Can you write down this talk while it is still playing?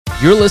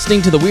You're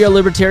listening to the We Are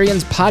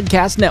Libertarians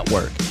Podcast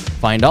Network.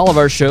 Find all of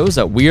our shows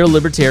at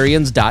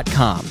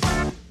wearelibertarians.com.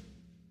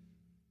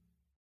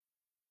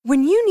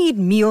 When you need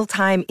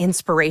mealtime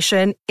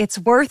inspiration, it's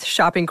worth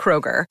shopping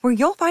Kroger, where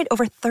you'll find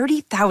over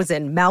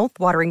 30,000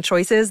 mouth-watering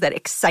choices that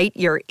excite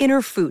your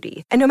inner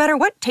foodie. And no matter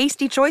what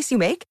tasty choice you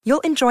make,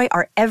 you'll enjoy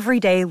our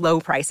everyday low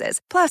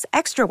prices, plus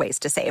extra ways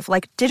to save,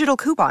 like digital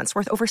coupons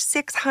worth over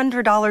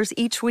 $600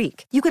 each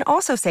week. You can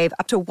also save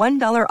up to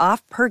 $1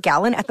 off per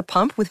gallon at the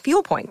pump with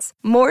fuel points.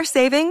 More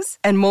savings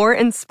and more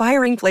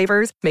inspiring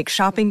flavors make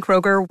shopping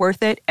Kroger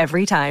worth it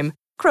every time.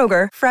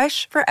 Kroger,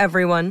 fresh for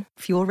everyone.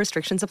 Fuel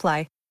restrictions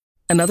apply.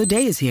 Another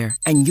day is here,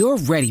 and you're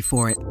ready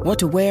for it. What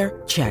to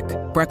wear? Check.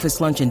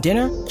 Breakfast, lunch, and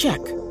dinner? Check.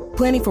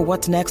 Planning for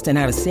what's next and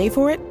how to save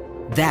for it?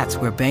 That's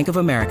where Bank of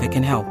America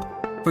can help.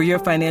 For your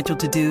financial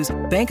to-dos,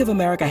 Bank of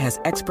America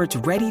has experts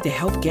ready to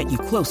help get you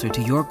closer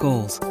to your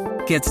goals.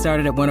 Get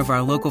started at one of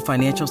our local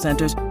financial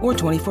centers or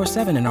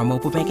 24/7 in our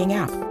mobile banking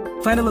app.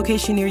 Find a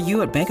location near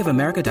you at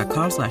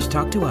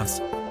bankofamerica.com/talktous.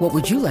 What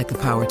would you like the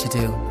power to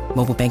do?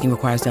 Mobile banking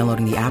requires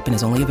downloading the app and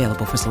is only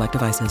available for select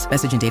devices.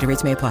 Message and data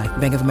rates may apply.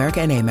 Bank of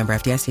America N.A., member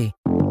FDIC.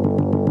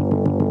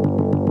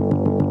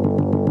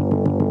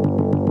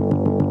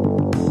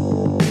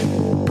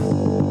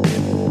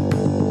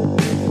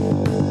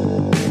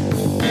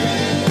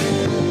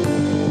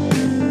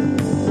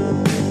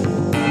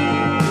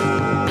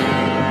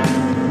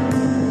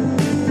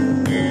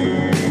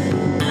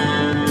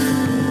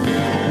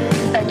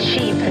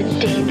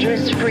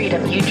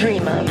 Freedom you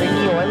dream of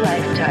in your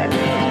lifetime.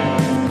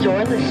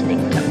 You're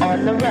listening to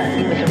On the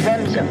Run with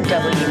Remzo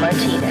W.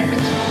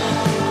 Martinez.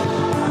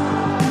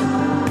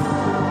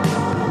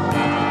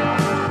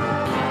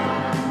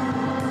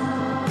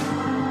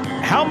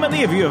 How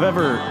many of you have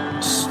ever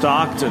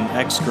stalked an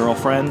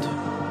ex-girlfriend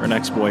or an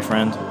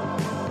ex-boyfriend?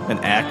 An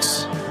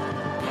ex?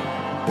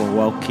 We're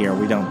woke here.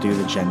 We don't do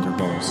the gender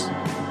roles.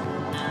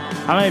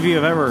 How many of you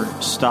have ever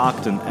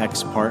stalked an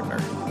ex-partner?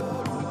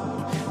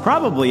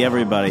 Probably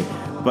everybody.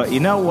 But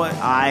you know what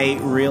I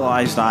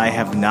realized I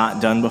have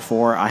not done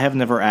before? I have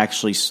never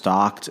actually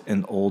stalked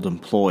an old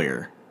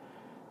employer.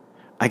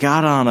 I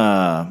got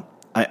on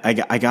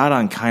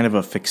kind of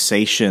a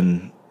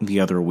fixation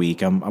the other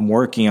week. I'm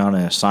working on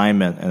an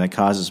assignment, and it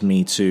causes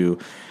me to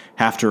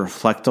have to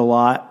reflect a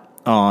lot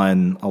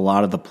on a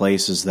lot of the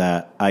places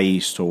that I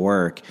used to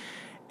work.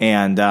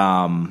 And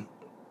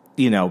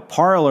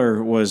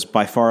Parlor was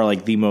by far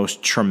like the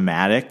most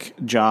traumatic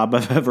job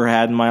I've ever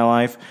had in my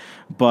life.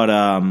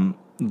 But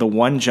the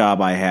one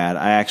job I had,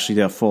 I actually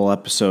did a full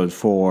episode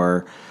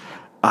for,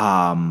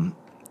 I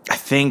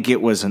think it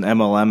was an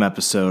MLM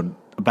episode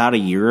about a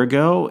year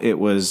ago. It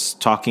was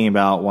talking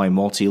about why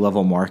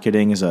multi-level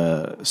marketing is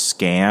a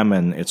scam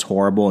and it's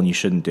horrible and you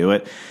shouldn't do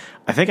it.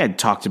 I think I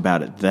talked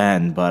about it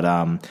then, but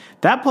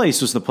that place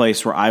was the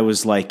place where I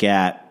was like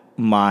at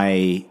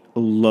my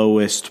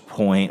lowest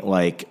point,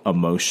 like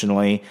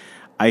emotionally.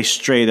 I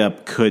straight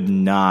up could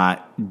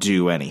not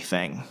do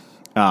anything.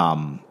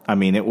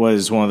 It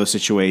was one of those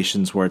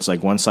situations where it's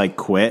like once I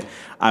quit,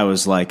 I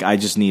was like, I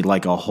just need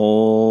like a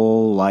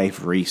whole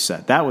life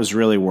reset. That was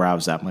really where I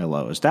was at my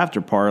lowest.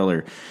 After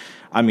Parlor,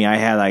 I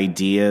had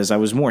ideas. I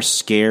was more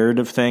scared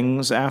of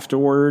things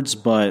afterwards,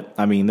 but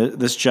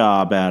this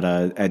job at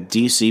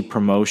DC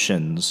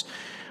Promotions,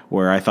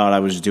 where I thought I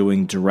was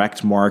doing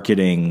direct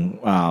marketing,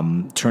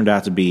 turned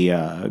out to be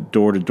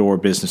door-to-door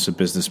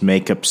business-to-business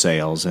makeup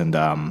sales, and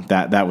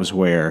that was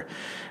where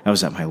I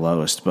was at my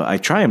lowest. But I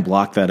try and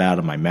block that out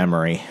of my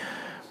memory.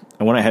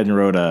 I went ahead and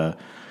wrote a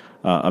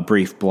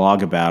brief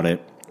blog about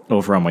it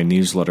over on my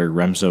newsletter,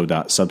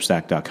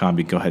 remzo.substack.com.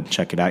 You can go ahead and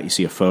check it out. You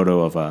see a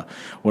photo of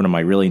one of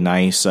my really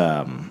nice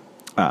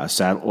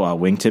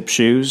wingtip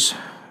shoes,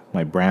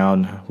 my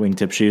brown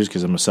wingtip shoes,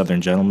 because I'm a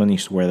Southern gentleman. I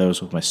used to wear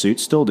those with my suit,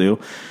 still do.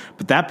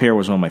 But that pair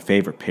was one of my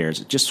favorite pairs.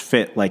 It just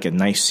fit like a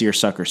nice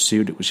seersucker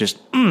suit. It was just,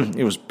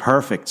 it was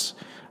perfect.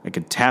 I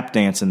could tap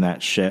dance in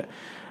that shit.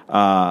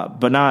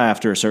 But not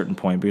after a certain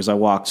point, because I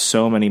walked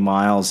so many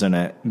miles in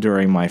it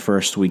during my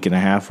first week and a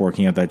half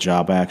working at that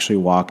job. I actually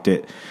walked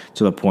it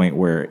to the point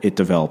where it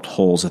developed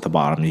holes at the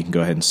bottom. You can go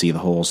ahead and see the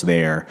holes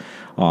there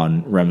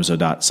on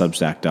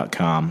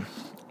remzo.substack.com.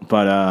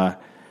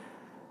 But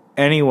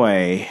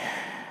anyway,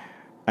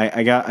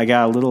 I got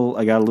a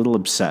little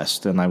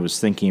obsessed, and I was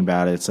thinking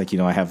about it. It's like,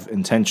 I have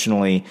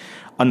intentionally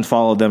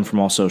unfollowed them from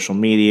all social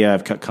media.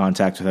 I've cut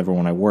contact with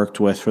everyone I worked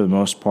with for the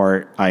most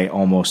part. I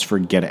almost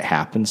forget it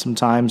happened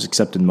sometimes,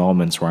 except in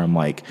moments where I'm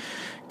like,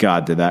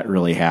 God, did that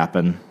really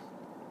happen?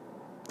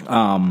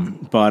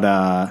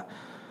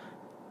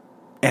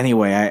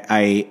 Anyway,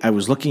 I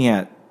was looking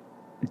at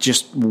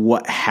just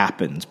what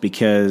happened,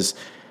 because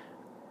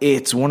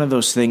it's one of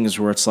those things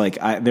where it's like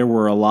there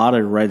were a lot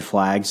of red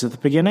flags at the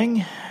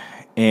beginning,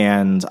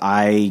 and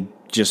I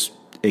just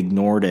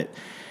ignored it.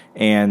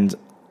 And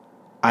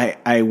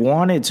I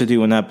wanted to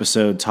do an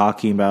episode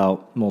talking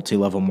about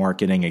multi-level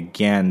marketing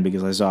again,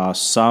 because I saw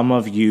some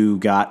of you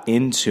got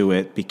into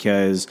it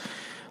because,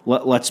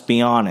 let's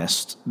be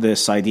honest,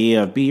 this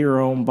idea of be your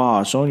own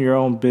boss, own your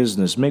own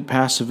business, make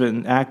passive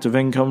and active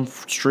income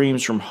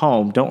streams from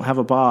home, don't have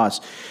a boss.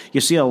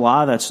 You see a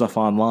lot of that stuff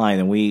online,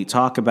 and we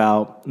talk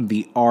about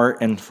the art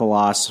and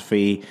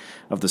philosophy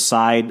of the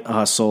side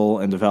hustle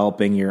and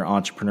developing your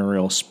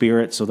entrepreneurial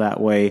spirit so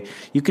that way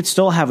you could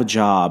still have a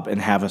job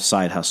and have a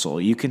side hustle.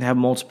 You can have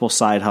multiple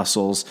side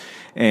hustles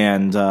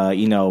and,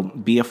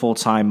 be a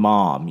full-time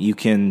mom. You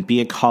can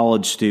be a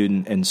college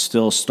student and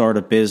still start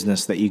a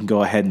business that you can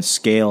go ahead and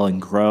scale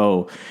and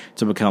grow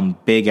to become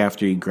big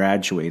after you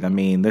graduate. I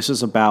mean, this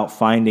is about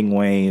finding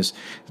ways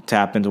to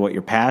tap into what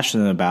you're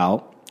passionate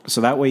about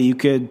so that way you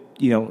could,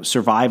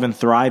 survive and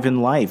thrive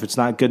in life. It's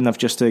not good enough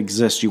just to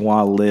exist. You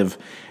want to live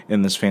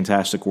in this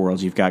fantastic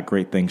world. You've got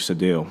great things to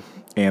do.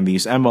 And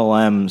these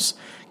MLMs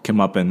come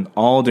up in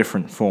all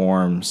different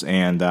forms,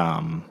 and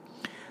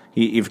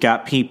you've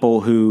got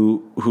people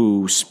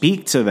who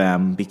speak to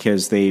them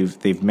because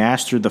they've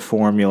mastered the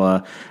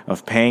formula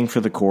of paying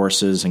for the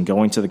courses and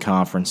going to the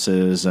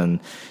conferences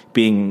and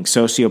being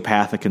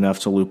sociopathic enough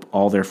to loop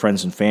all their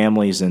friends and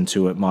families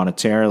into it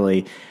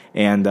monetarily.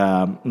 And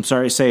I'm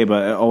sorry to say,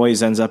 but it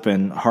always ends up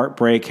in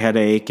heartbreak,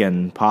 headache,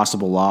 and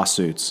possible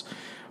lawsuits.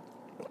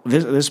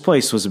 This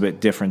place was a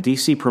bit different.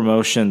 DC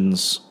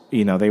Promotions,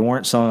 they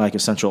weren't selling like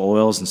essential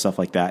oils and stuff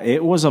like that.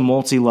 It was a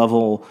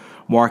multi-level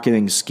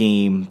marketing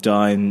scheme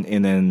done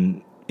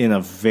in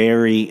a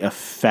very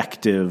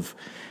effective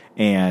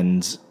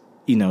and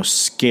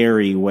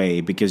scary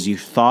way, because you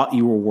thought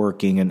you were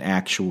working an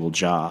actual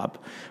job.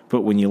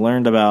 But when you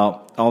learned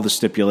about all the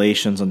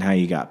stipulations on how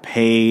you got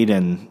paid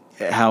and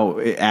how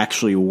it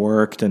actually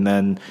worked, and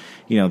then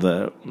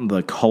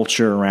the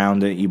culture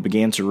around it, you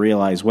began to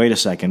realize, wait a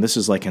second, this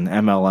is like an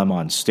MLM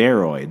on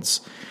steroids.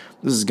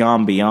 This has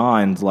gone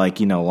beyond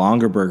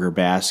longer burger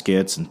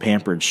baskets and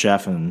Pampered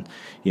Chef and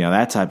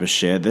that type of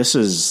shit. This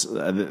is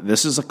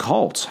a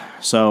cult.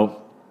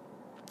 So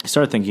I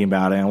started thinking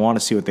about it, and I wanted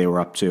to see what they were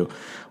up to.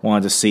 I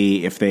wanted to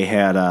see if they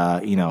had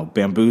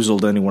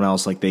bamboozled anyone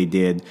else like they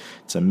did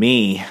to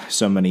me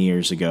so many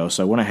years ago.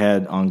 So I went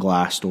ahead on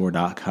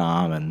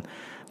Glassdoor.com, and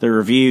the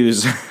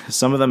reviews,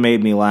 some of them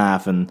made me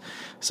laugh, and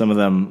some of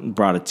them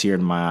brought a tear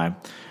to my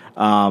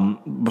eye.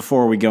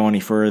 Before we go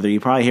any further, you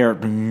probably hear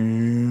it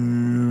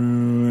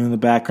in the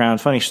background.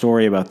 Funny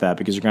story about that,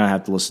 because you're going to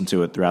have to listen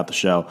to it throughout the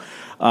show.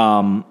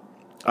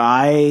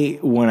 I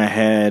went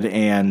ahead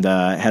and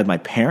had my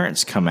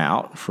parents come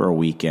out for a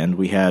weekend.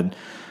 We had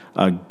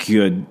a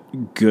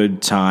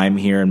good time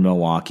here in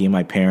Milwaukee.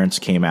 My parents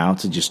came out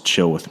to just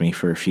chill with me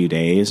for a few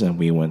days, and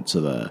we went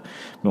to the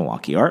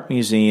Milwaukee Art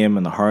Museum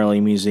and the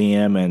Harley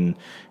Museum and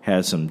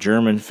had some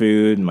German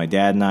food. And my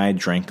dad and I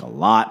drank a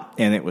lot,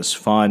 and it was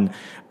fun.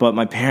 But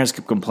my parents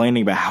kept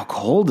complaining about how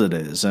cold it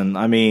is. And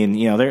I mean,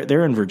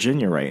 they're in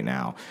Virginia right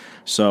now.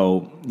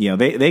 So,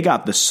 they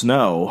got the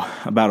snow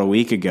about a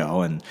week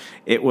ago, and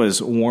it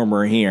was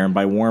warmer here. And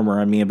by warmer,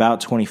 I mean about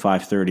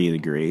 25, 30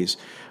 degrees.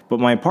 But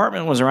my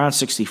apartment was around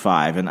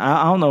 65, and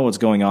I don't know what's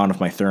going on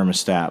with my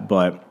thermostat,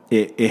 but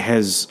it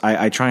has,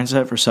 I try and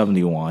set it for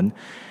 71,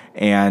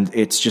 and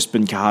it's just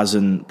been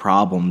causing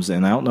problems.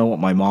 And I don't know what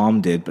my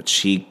mom did, but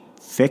she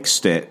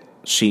fixed it.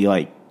 She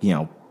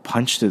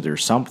punched it or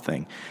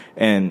something,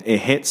 and it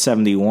hit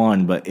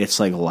 71, but it's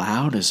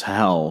loud as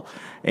hell.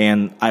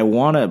 And I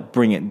want to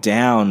bring it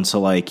down to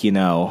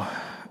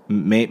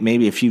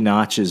maybe a few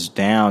notches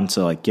down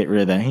to get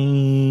rid of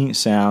the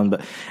sound,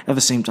 but at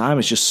the same time,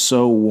 it's just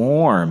so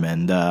warm,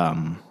 and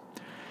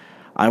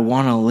I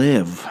want to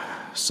live.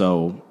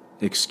 So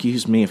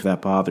excuse me if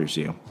that bothers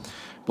you.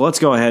 But let's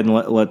go ahead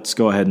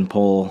and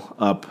pull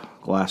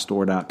up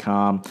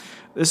Glassdoor.com.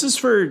 This is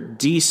for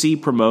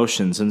DC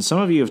Promotions, and some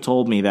of you have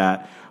told me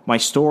that my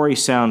story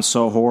sounds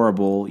so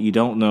horrible, you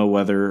don't know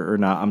whether or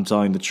not I'm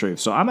telling the truth.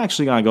 So I'm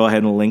actually going to go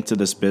ahead and link to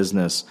this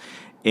business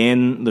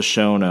in the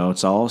show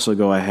notes. I'll also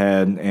go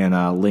ahead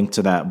and link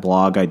to that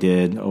blog I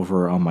did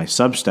over on my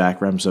Substack,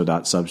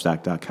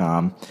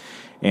 remzo.substack.com.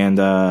 And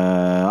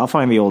I'll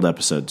find the old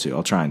episode too.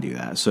 I'll try and do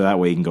that. So that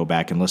way you can go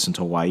back and listen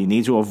to why you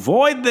need to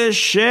avoid this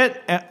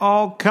shit at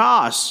all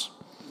costs.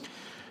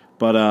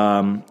 But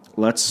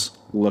let's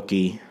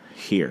looky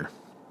here.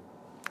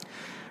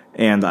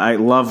 And I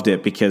loved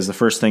it because the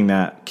first thing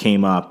that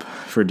came up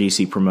for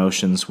DC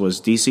Promotions was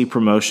DC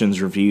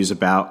Promotions reviews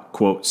about,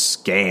 quote,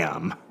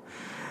 scam.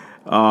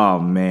 Oh,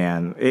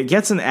 man. It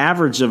gets an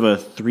average of a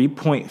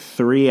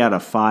 3.3 out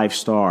of 5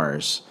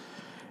 stars.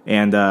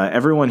 And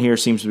everyone here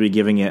seems to be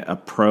giving it a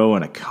pro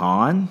and a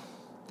con.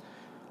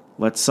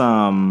 Let's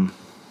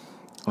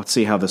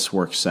see how this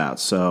works out.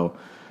 So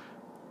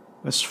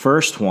this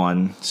first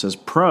one says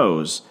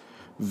pros.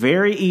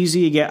 Very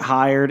easy to get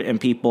hired, and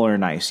people are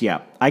nice.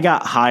 Yeah, I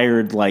got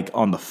hired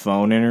on the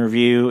phone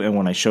interview, and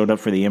when I showed up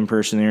for the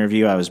in-person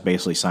interview, I was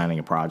basically signing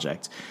a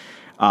project.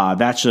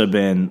 That should have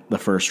been the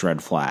first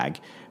red flag,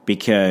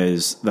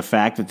 because the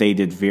fact that they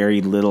did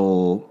very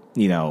little,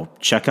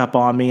 checkup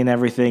on me and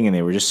everything, and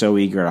they were just so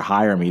eager to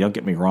hire me. Don't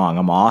get me wrong,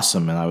 I'm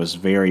awesome, and I was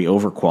very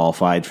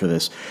overqualified for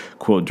this,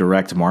 quote,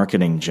 direct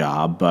marketing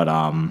job, but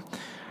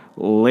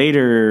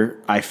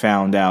Later, I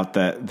found out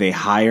that they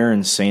hire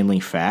insanely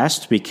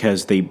fast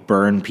because they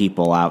burn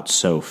people out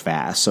so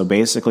fast. So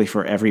basically,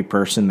 for every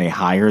person they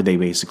hire, they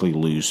basically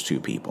lose 2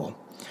 people.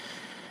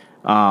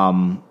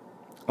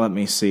 Let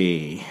me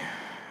see.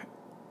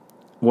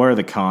 What are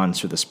the cons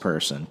for this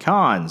person?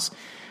 Cons.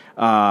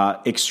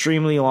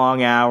 Extremely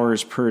long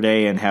hours per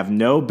day and have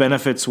no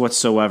benefits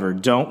whatsoever.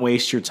 Don't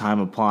waste your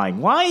time applying.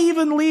 Why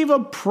even leave a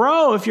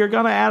pro if you're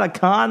going to add a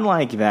con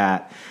like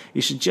that?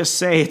 You should just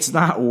say it's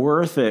not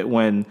worth it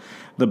when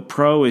the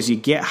pro is you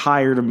get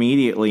hired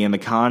immediately and the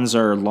cons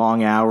are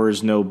long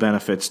hours, no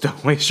benefits.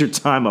 Don't waste your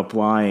time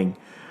applying.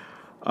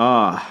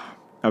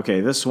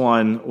 Okay, this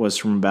one was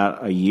from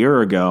about a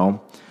year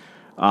ago.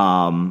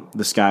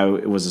 This guy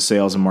was a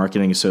sales and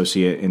marketing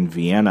associate in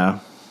Vienna.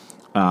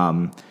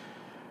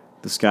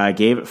 This guy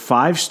gave it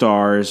 5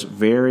 stars,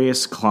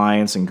 various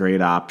clients, and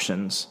great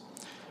options.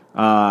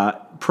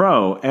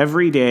 Pro,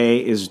 every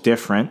day is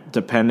different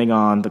depending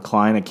on the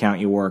client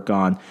account you work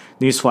on.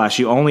 Newsflash,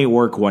 you only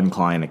work one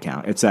client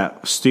account. It's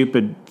that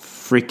stupid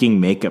freaking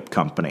makeup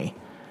company.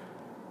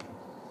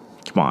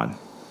 Come on.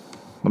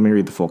 Let me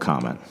read the full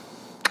comment.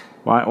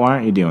 Why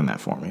aren't you doing that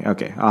for me?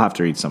 Okay, I'll have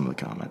to read some of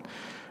the comment.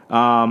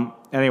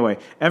 Anyway,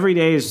 every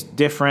day is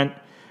different.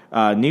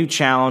 New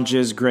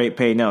challenges, great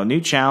pay. No,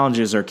 new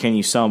challenges are can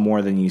you sell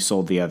more than you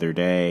sold the other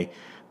day?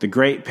 The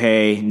great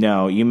pay,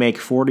 no, you make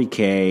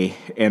 $40K,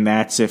 and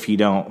that's if you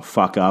don't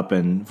fuck up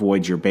and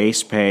void your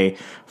base pay,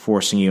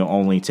 forcing you to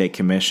only take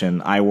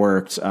commission. I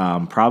worked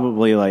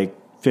probably like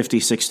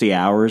 50, 60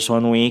 hours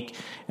one week,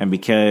 and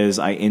because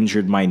I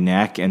injured my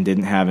neck and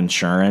didn't have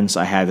insurance,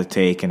 I had to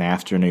take an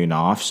afternoon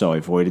off, so I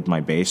voided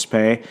my base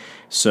pay.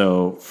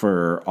 So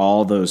for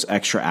all those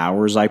extra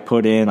hours I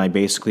put in, I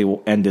basically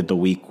ended the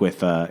week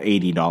with a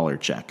 $80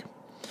 check.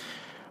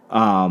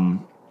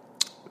 Awesome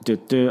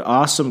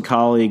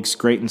colleagues,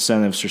 great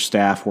incentives for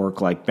staff,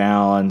 work-life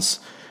balance,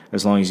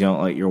 as long as you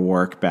don't let your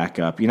work back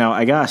up. You know,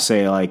 I gotta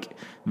say, like,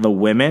 the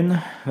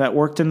women that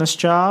worked in this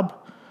job,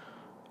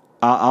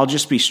 I'll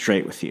just be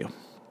straight with you.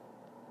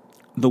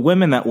 The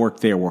women that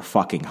worked there were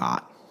fucking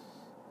hot.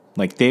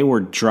 Like, they were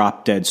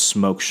drop-dead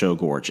smoke show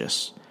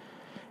gorgeous.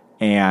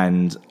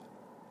 And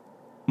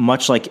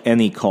much like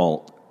any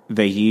cult,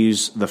 they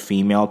use the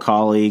female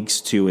colleagues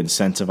to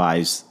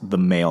incentivize the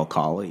male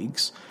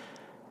colleagues.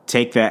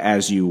 Take that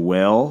as you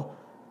will.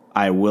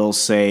 I will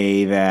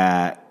say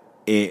that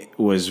it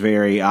was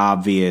very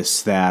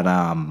obvious that,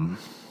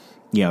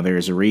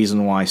 there's a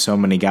reason why so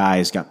many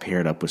guys got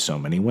paired up with so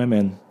many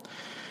women.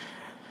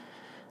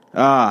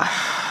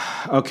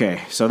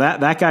 Okay, so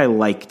that guy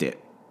liked it.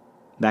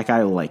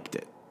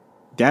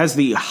 That's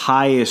the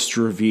highest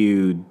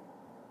reviewed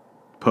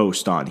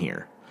post on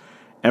here.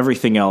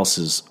 Everything else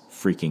is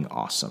freaking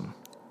awesome.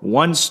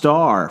 1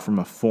 star from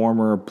a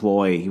former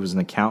employee. He was an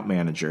account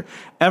manager.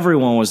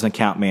 Everyone was an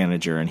account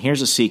manager. And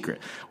here's a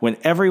secret. When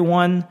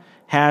everyone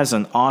has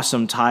an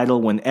awesome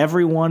title, when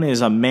everyone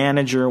is a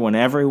manager, when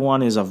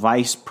everyone is a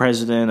vice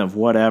president of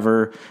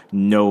whatever,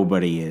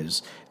 nobody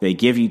is. They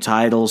give you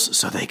titles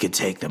so they could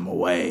take them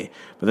away.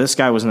 But this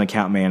guy was an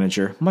account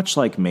manager, much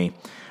like me.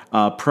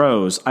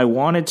 Pros, I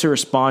wanted to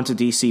respond to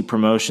DC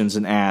Promotions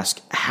and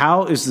ask,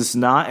 how is this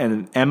not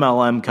an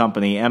MLM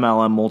company,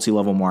 MLM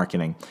multi-level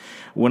marketing?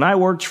 When I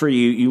worked for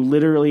you, you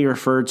literally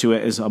referred to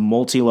it as a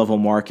multi-level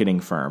marketing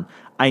firm.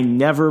 I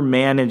never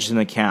managed an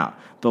account.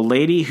 The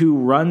lady who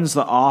runs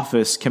the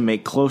office can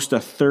make close to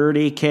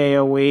 $30K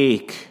a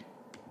week.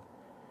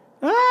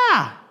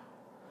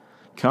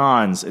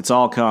 Cons. It's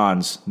all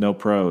cons, no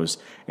pros.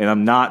 And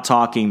I'm not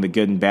talking the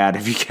good and bad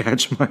if you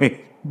catch my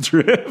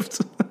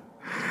drift.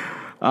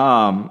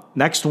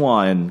 Next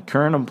one,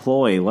 current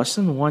employee, less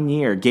than 1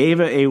 year, gave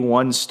it a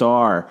 1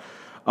 star.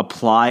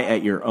 Apply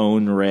at your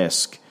own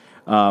risk.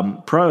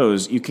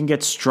 Pros, you can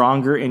get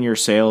stronger in your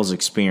sales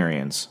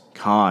experience.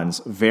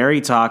 Cons, very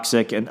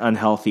toxic and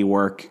unhealthy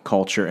work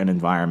culture and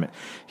environment.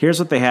 Here's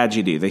what they had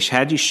you do. They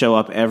had you show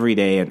up every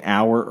day an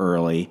hour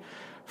early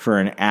for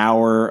an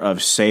hour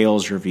of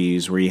sales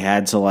reviews where you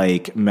had to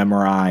like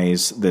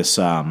memorize this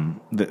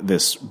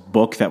this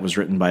book that was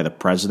written by the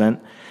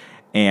president.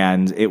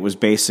 And it was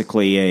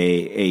basically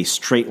a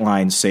straight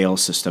line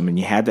sales system. And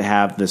you had to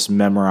have this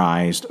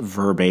memorized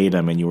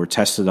verbatim, and you were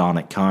tested on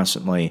it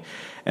constantly.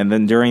 And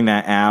then during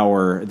that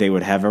hour, they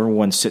would have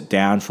everyone sit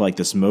down for like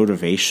this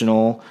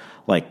motivational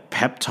like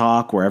pep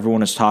talk where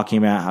everyone is talking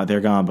about how they're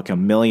going to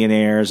become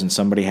millionaires and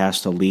somebody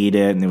has to lead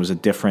it. And there was a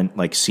different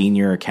like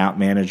senior account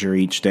manager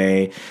each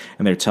day.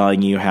 And they're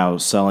telling you how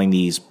selling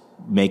these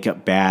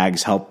makeup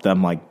bags helped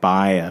them like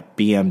buy a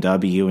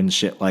BMW and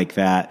shit like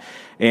that.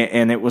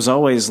 And it was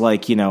always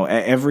like, you know,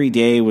 every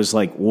day was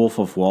like Wolf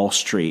of Wall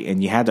Street,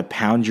 and you had to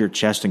pound your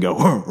chest and go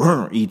 "Hur,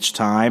 hur," each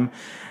time.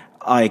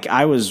 Like,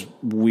 I was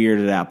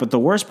weirded out. But the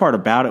worst part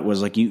about it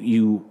was like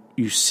you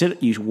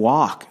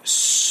walk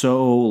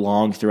so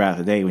long throughout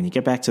the day. When you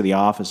get back to the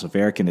office of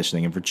air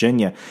conditioning in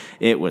Virginia,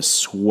 it was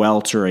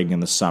sweltering in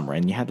the summer,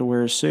 and you had to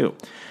wear a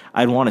suit.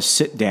 I'd want to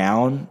sit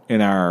down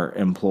in our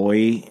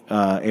employee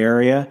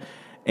area,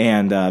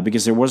 And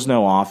because there was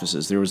no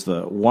offices, there was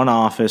the one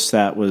office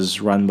that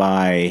was run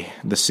by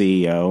the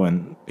CEO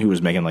and who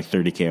was making like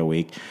 $30K a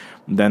week.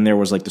 Then there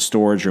was like the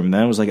storage room.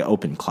 Then it was like an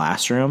open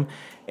classroom.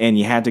 And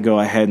you had to go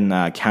ahead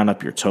and count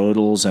up your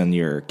totals and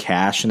your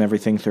cash and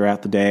everything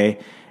throughout the day.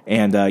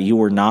 And you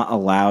were not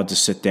allowed to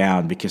sit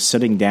down because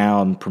sitting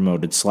down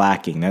promoted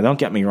slacking. Now, don't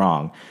get me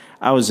wrong.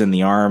 I was in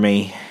the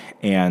Army,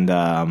 and,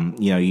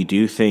 you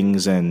do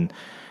things in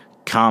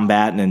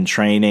combat and in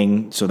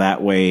training so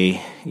that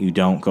way you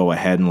don't go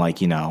ahead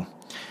and,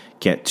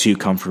 get too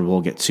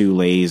comfortable, get too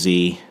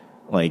lazy,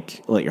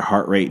 like let your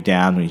heart rate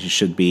down when you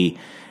should be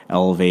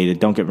elevated.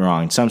 Don't get me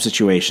wrong. In some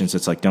situations,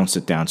 it's like, don't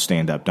sit down,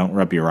 stand up. Don't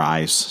rub your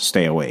eyes,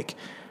 stay awake.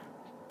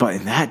 But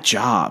in that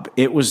job,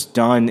 it was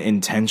done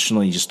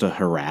intentionally just to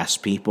harass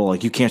people.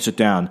 Like, you can't sit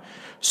down.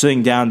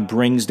 Sitting down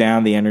brings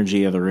down the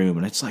energy of the room.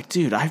 And it's like,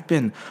 dude, I've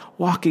been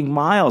walking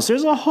miles.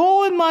 There's a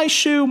hole in my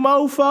shoe,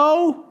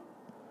 mofo.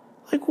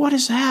 Like, what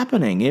is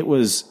happening? It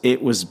was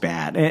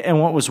bad. And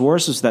what was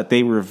worse is that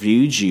they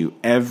reviewed you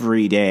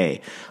every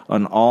day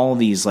on all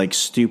these, like,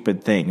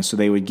 stupid things. So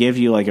they would give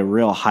you, like, a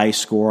real high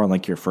score on,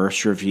 like, your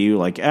first review,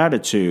 like,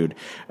 attitude.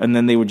 And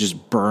then they would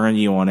just burn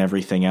you on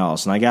everything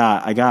else. And I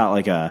got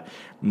like, a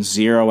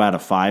 0 out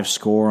of 5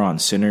 score on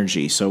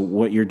synergy. So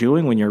what you're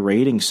doing when you're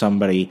rating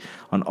somebody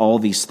on all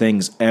these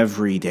things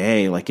every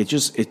day, like,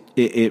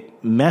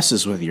 it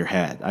messes with your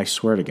head. I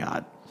swear to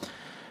God.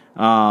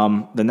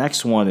 The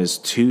next one is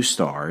 2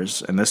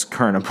 stars, and this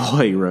current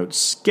employee wrote,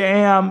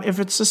 "Scam.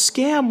 If it's a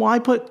scam, why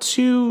put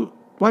 2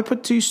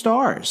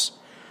 stars?"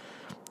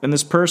 And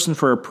this person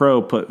for a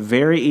pro put,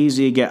 "Very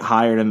easy to get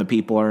hired and the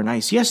people are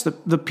nice." Yes,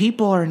 the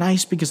people are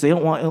nice because they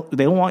don't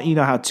want you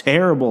to know how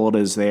terrible it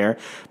is there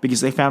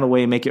because they found a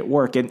way to make it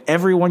work, and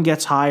everyone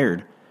gets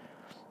hired.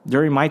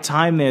 During my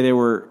time there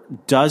were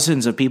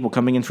dozens of people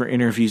coming in for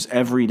interviews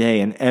every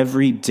day, and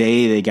every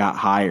day they got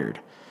hired.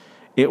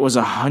 It was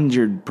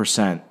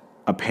 100%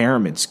 a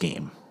pyramid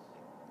scheme.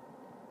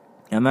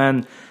 And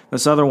then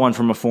this other one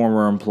from a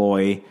former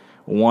employee,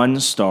 1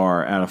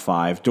 star out of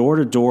 5,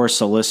 door-to-door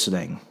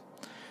soliciting.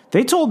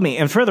 They told me,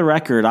 and for the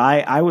record,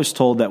 I was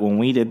told that when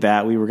we did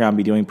that, we were going to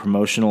be doing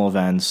promotional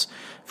events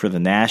for the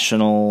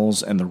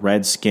Nationals and the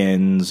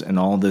Redskins and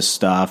all this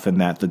stuff,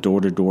 and that the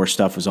door-to-door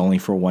stuff was only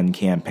for one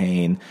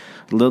campaign.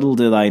 Little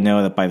did I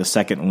know that by the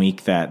second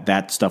week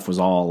that stuff was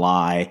all a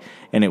lie,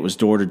 and it was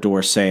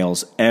door-to-door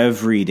sales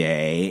every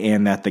day,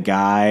 and that the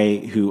guy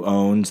who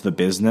owns the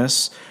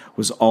business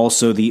was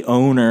also the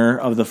owner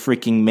of the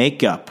freaking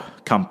makeup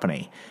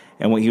company.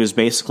 And what he was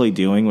basically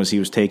doing was he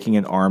was taking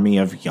an army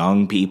of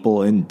young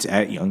people in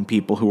debt, young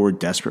people who were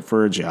desperate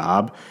for a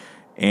job,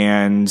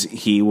 and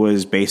he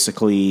was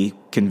basically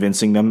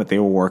convincing them that they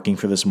were working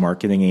for this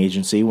marketing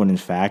agency when in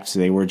fact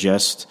they were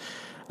just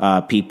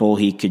people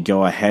he could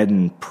go ahead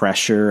and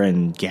pressure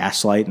and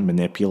gaslight and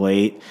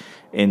manipulate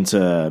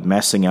into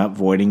messing up,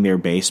 voiding their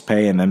base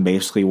pay, and then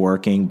basically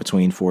working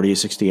between 40 to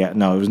 60 –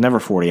 no, it was never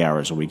 40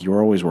 hours a week. You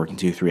were always working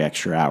 2-3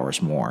 extra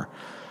hours more.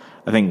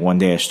 I think one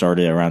day I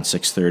started around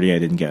 6:30. I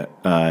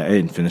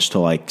didn't finish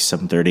till like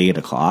 7:30, 8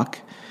 o'clock,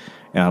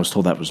 and I was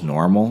told that was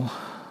normal.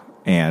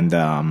 And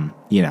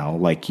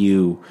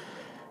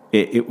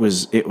it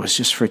was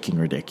just freaking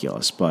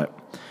ridiculous. But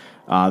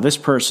this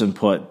person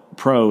put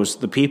pros: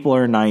 the people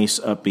are nice,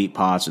 upbeat,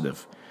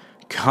 positive.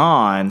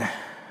 Con: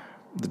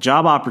 the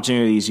job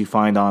opportunities you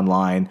find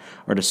online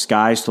are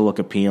disguised to look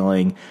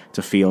appealing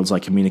to fields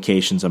like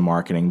communications and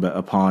marketing, but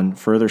upon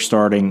further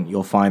starting,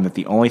 you'll find that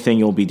the only thing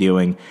you'll be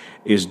doing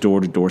is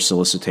door-to-door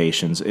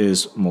solicitations,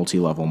 is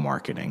multi-level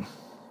marketing.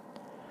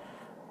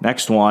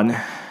 Next one,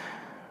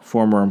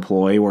 former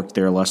employee, worked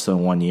there less than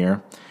 1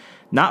 year.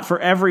 Not for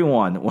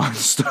everyone, 1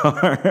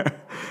 star.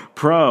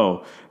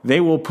 Pro: they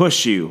will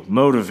push you,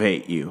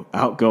 motivate you,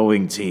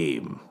 outgoing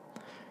team.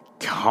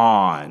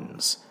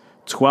 Cons: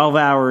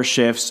 12-hour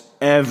shifts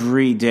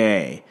every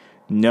day,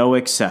 no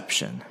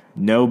exception,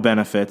 no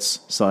benefits,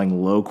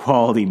 selling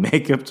low-quality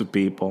makeup to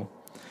people.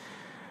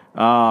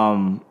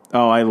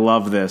 I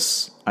love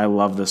this. I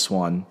love this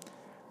one.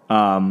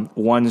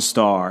 1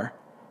 star.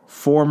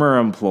 Former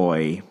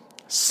employee,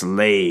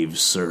 slave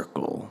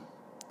circle.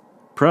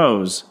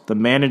 Pros: the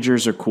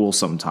managers are cool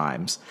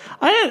sometimes.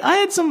 I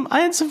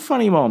had some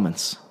funny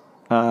moments.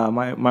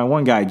 My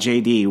one guy,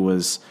 JD,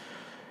 was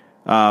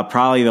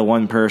probably the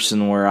one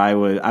person where I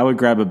would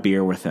grab a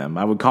beer with him.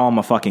 I would call him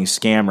a fucking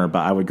scammer, but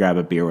I would grab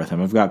a beer with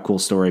him. I've got a cool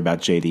story about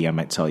JD I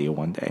might tell you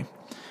one day.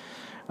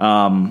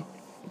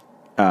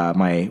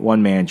 My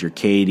one manager,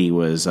 Katie,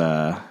 was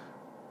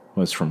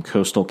from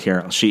Coastal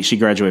Carolina. She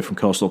graduated from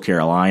Coastal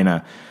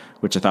Carolina,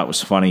 which I thought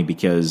was funny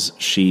because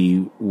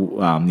she,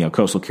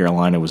 Coastal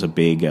Carolina was a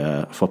big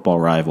football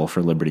rival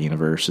for Liberty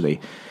University.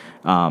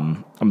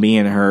 Me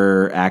and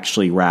her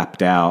actually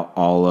rapped out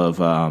all of,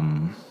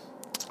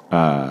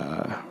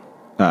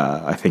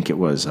 I think it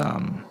was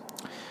one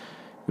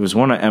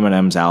of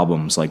Eminem's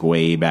albums, like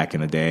way back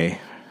in the day.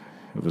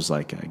 It was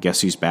like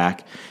Guess Who's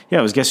Back? Yeah,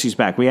 it was Guess Who's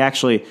Back. We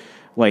actually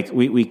like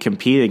we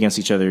competed against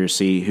each other to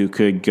see who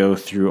could go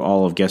through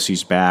all of Guess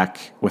Who's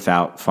Back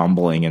without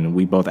fumbling, and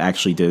we both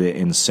actually did it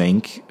in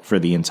sync for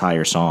the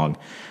entire song.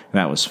 And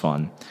that was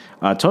fun.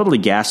 Totally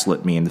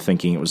gaslit me into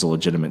thinking it was a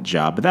legitimate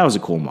job, but that was a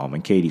cool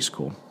moment. Katie's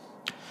cool.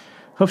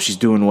 Hope she's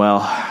doing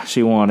well.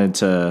 She wanted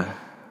to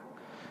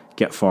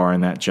get far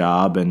in that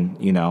job, and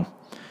I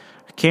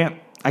can't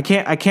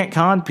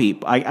con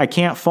people. I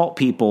can't fault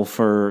people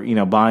for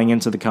buying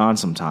into the con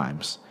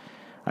sometimes.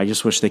 I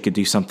just wish they could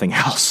do something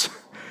else.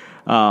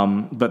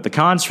 But the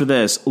cons for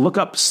this, look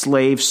up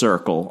Slave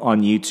Circle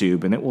on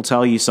YouTube, and it will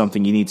tell you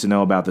something you need to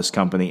know about this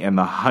company and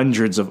the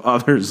hundreds of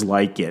others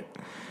like it.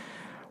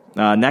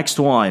 Next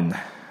one.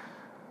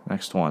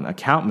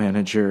 Account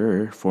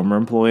manager, former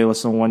employee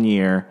less than 1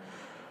 year,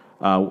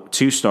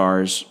 2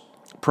 stars.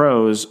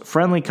 Pros,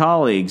 friendly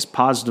colleagues,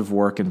 positive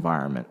work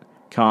environment.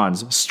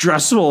 Cons,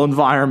 stressful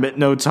environment,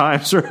 no time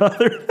for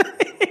other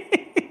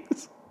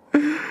things.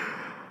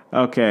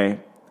 Okay.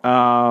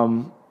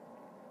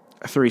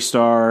 3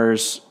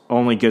 stars,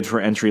 only good for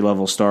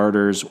entry-level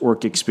starters,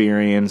 work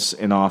experience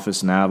in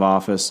office and out of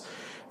office.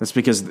 That's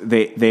because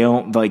they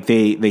don't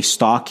they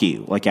stalk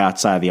you like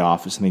outside the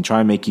office, and they try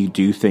and make you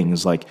do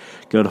things like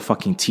go to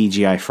fucking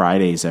TGI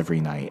Fridays every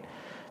night.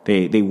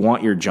 They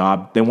want your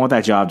job. They want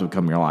that job to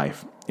become your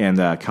life. And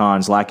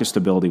cons, lack of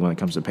stability when it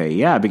comes to pay.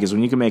 Yeah, because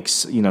when you can make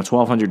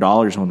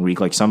 $1,200 one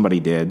week like somebody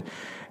did,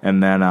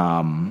 and then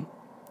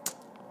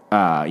like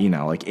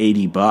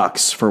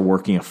 $80 for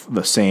working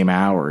the same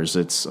hours.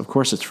 Of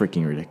course it's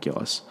freaking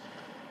ridiculous.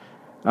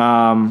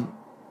 Let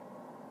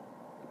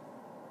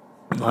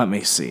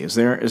me see. Is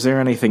there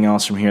anything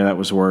else from here that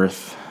was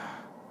worth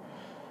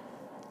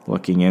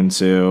looking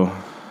into?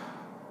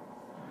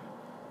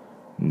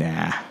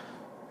 Nah.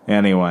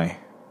 Anyway,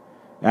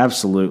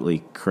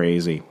 absolutely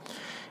crazy.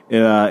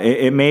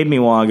 It made me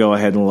want to go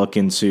ahead and look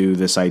into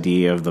this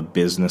idea of the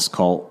business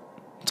cult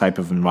type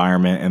of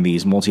environment, and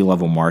these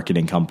multi-level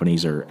marketing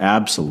companies are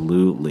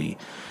absolutely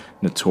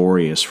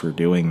notorious for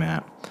doing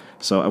that.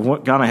 So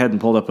I've gone ahead and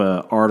pulled up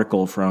an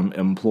article from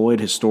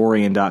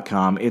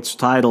employedhistorian.com. It's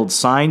titled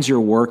Signs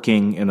You're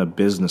Working in a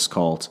Business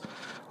Cult.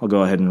 I'll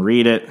go ahead and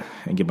read it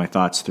and give my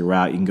thoughts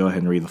throughout. You can go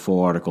ahead and read the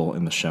full article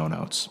in the show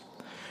notes.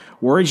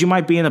 Worried you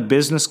might be in a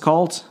business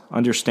cult?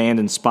 Understand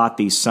and spot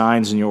these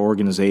signs in your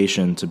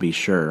organization to be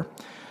sure.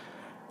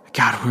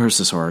 God, where's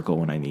this article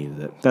when I needed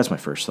it? That's my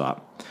first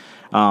thought.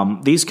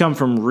 These come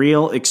from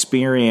real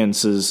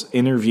experiences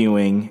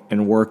interviewing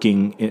and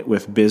working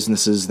with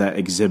businesses that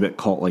exhibit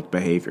cult-like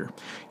behavior.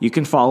 You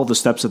can follow the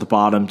steps at the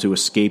bottom to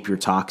escape your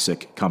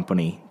toxic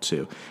company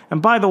too.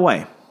 And by the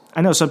way,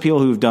 I know some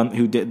people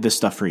who did this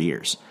stuff for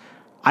years.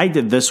 I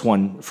did this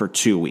one for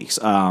 2 weeks.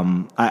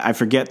 I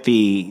forget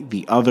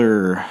the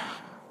other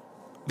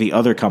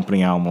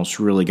company I almost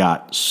really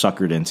got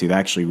suckered into that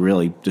actually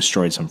really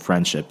destroyed some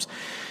friendships.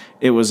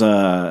 It was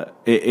a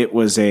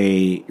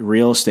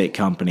real estate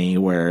company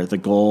where the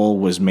goal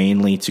was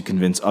mainly to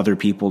convince other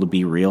people to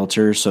be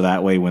realtors, so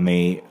that way when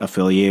they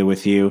affiliate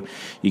with you,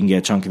 you can get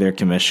a chunk of their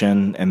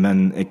commission. And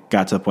then it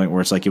got to the point where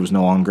it's like it was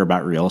no longer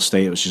about real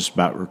estate; it was just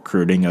about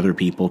recruiting other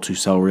people to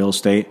sell real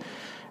estate.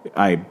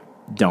 I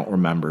don't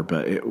remember,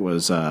 but it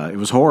was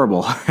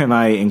horrible, and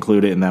I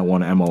include it in that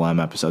one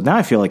MLM episode. Now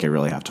I feel like I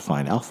really have to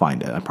find it. I'll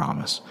find it, I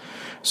promise,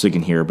 so you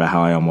can hear about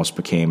how I almost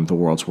became the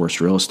world's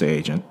worst real estate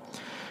agent.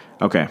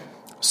 Okay.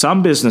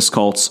 Some business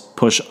cults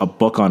push a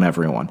book on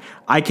everyone.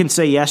 I can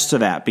say yes to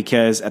that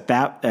because at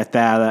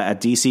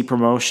DC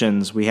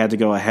Promotions, we had to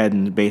go ahead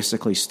and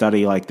basically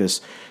study like this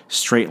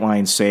straight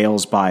line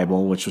sales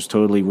Bible, which was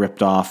totally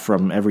ripped off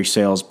from every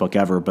sales book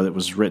ever, but it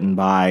was written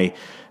by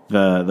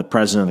the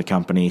president of the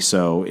company,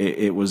 so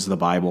it was the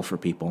Bible for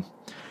people.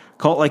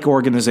 Cult-like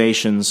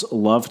organizations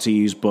love to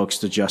use books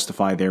to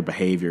justify their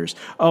behaviors.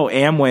 Oh,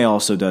 Amway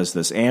also does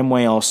this.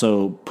 Amway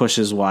also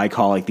pushes what I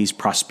call like these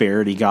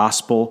prosperity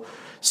gospel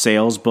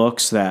sales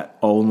books that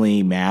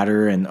only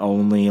matter and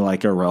only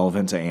like are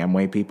relevant to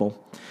Amway people,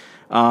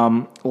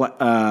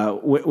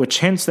 which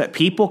hints that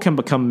people can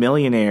become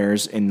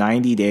millionaires in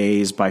 90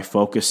 days by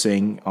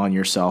focusing on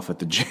yourself at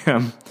the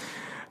gym.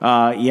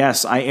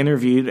 Yes, I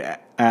interviewed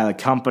at a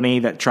company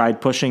that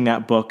tried pushing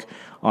that book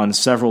on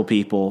several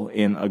people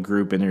in a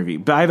group interview.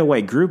 By the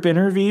way, group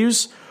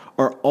interviews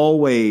are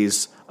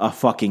always a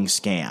fucking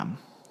scam.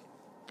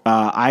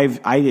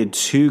 I did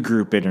 2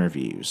 group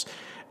interviews.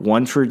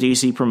 One for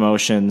DC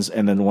Promotions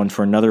and then one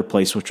for another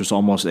place, which was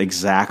almost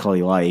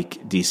exactly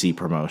like DC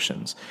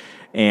Promotions.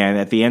 And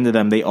at the end of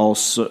them, they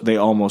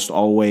almost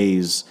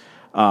always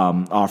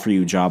offer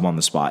you a job on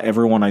the spot.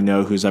 Everyone I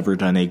know who's ever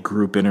done a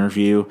group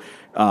interview,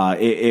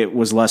 it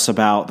was less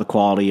about the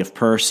quality of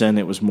person.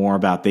 It was more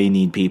about they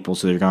need people,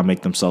 so they're going to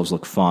make themselves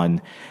look fun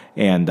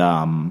and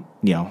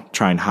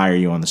try and hire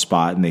you on the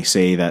spot. And they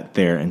say that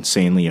they're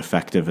insanely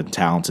effective and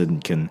talented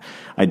and can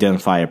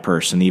identify a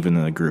person even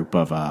in a group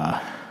of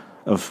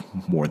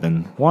more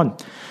than one.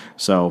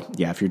 So,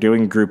 yeah, if you're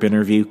doing a group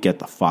interview, get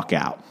the fuck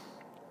out.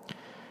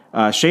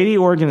 Shady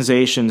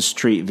organizations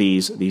treat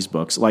these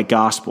books like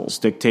gospels,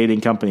 dictating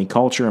company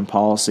culture and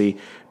policy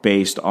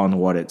based on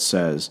what it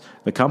says.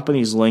 The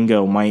company's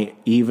lingo might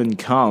even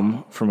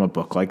come from a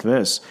book like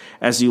this.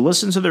 As you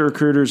listen to the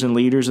recruiters and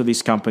leaders of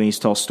these companies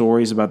tell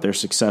stories about their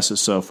successes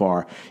so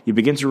far, you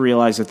begin to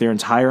realize that their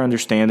entire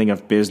understanding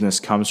of business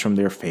comes from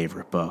their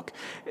favorite book.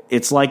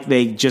 It's like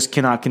they just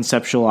cannot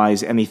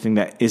conceptualize anything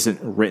that isn't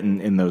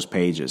written in those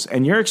pages,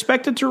 and you're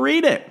expected to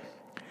read it.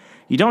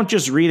 You don't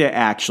just read it,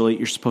 actually.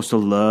 You're supposed to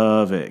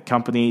love it.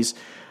 Companies,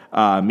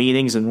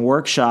 meetings, and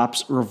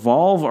workshops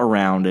revolve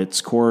around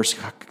its core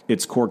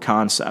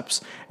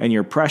concepts, and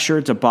you're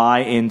pressured to buy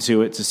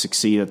into it to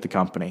succeed at the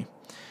company.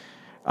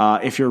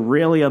 If you're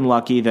really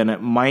unlucky, then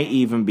it might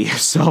even be a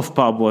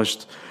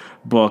self-published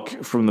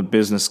book from the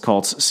business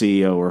cult's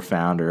CEO or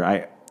founder.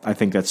 I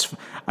think that's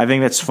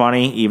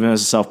funny, even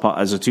as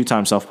a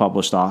two-time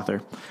self-published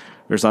author.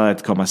 There's I like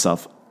to call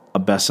myself a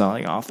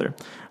best-selling author.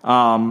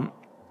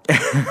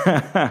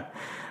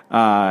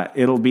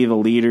 It'll be the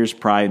leader's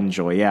pride and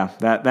joy. Yeah,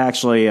 that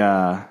actually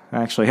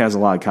has a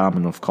lot in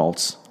common with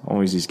cults.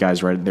 Always these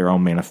guys write their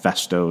own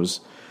manifestos.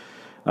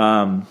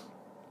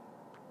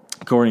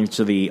 According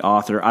to the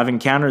author, I've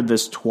encountered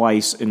this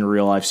twice in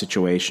real-life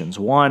situations.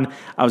 One,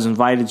 I was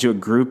invited to a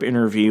group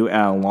interview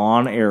at a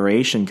lawn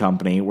aeration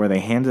company where they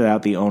handed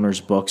out the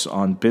owner's books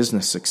on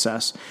business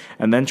success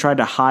and then tried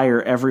to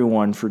hire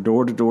everyone for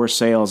door-to-door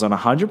sales on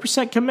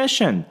 100%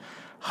 commission.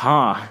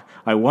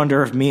 I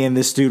wonder if me and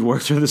this dude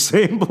worked for the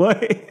same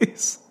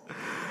place.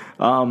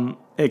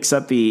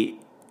 Except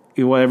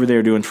whatever they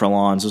were doing for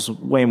lawns was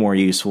way more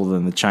useful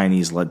than the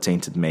Chinese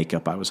lead-tainted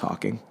makeup I was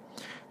hawking.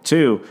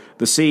 2,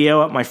 the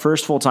CEO at my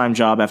first full-time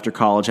job after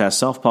college has a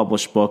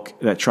self-published book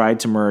that tried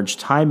to merge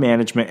time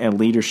management and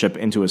leadership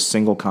into a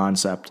single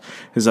concept.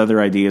 His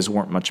other ideas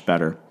weren't much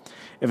better.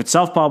 If it's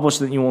self-published,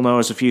 then you will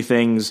notice a few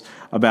things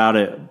about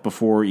it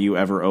before you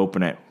ever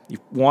open it.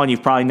 1,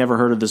 you've probably never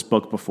heard of this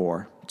book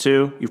before.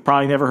 2, you've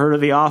probably never heard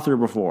of the author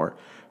before.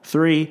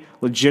 3,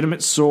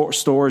 legitimate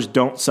stores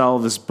don't sell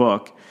this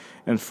book.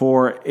 And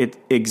 4, it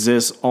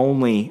exists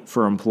only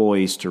for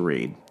employees to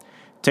read.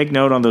 Take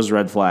note on those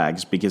red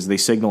flags because they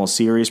signal a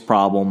serious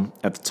problem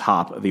at the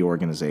top of the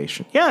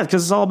organization. Yeah,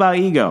 because it's all about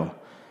ego.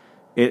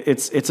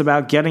 It's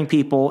about getting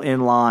people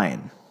in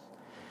line.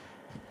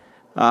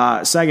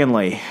 Next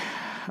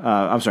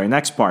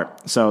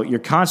part. So you're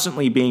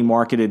constantly being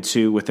marketed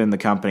to within the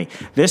company.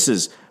 This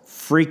is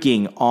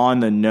freaking on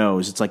the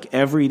nose. It's like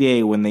every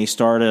day when they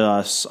started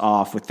us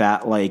off with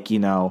that,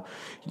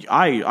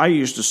 I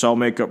used to sell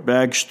makeup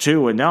bags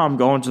too, and now I'm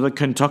going to the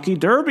Kentucky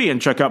Derby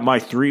and check out my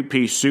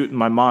 3-piece suit and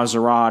my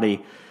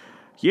Maserati.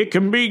 It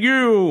can be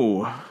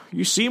you.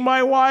 You see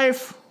my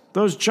wife?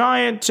 Those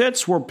giant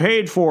tits were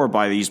paid for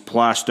by these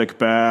plastic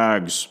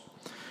bags.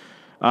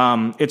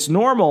 It's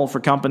normal for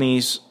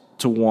companies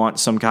to want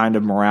some kind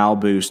of morale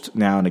boost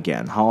now and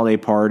again. Holiday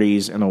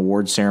parties and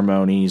award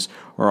ceremonies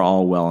are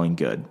all well and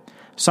good.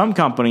 Some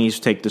companies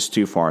take this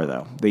too far,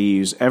 though. They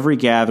use every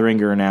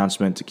gathering or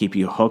announcement to keep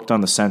you hooked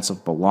on the sense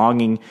of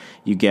belonging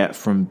you get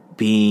from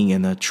being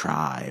in a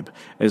tribe,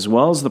 as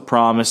well as the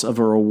promise of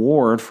a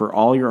reward for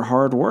all your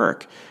hard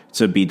work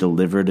to be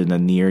delivered in a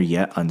near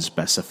yet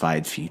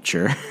unspecified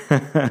future.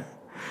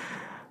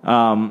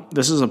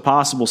 This is a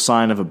possible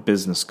sign of a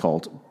business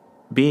cult.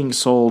 Being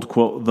sold,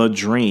 quote, the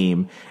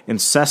dream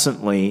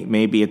incessantly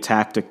may be a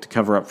tactic to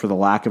cover up for the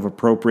lack of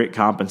appropriate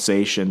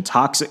compensation,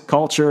 toxic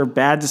culture,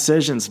 bad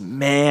decisions.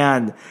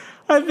 Man,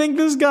 I think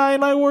this guy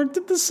and I worked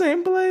at the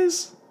same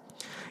place.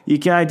 You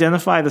can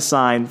identify the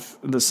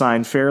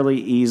sign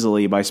fairly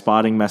easily by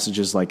spotting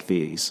messages like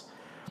these.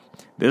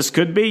 This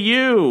could be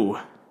you.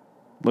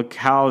 Look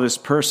how this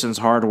person's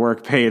hard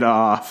work paid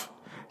off.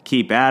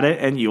 Keep at it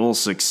and you'll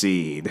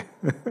succeed.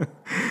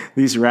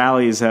 These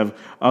rallies have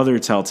other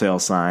telltale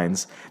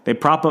signs. They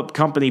prop up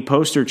company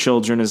poster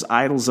children as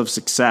idols of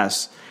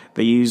success.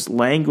 They use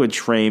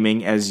language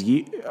framing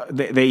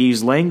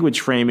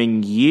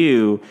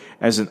you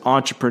as an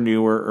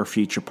entrepreneur or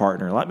future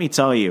partner. Let me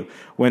tell you,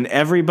 when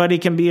everybody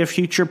can be a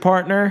future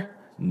partner,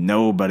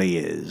 nobody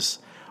is.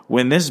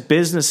 When this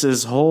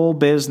business's whole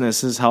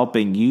business is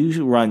helping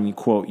you run,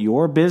 quote,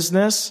 your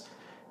business,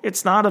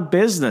 it's not a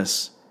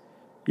business.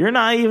 You're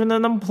not even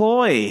an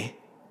employee.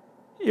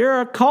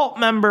 You're a cult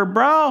member,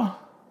 bro.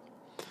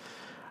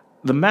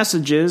 The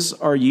messages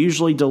are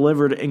usually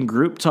delivered in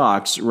group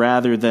talks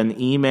rather than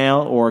email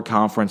or a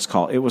conference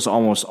call. It was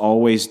almost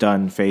always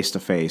done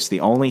face-to-face. The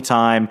only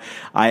time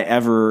I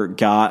ever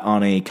got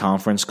on a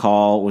conference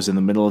call was in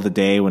the middle of the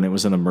day when it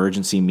was an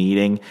emergency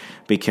meeting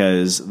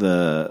because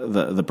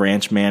the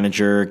branch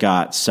manager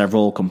got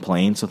several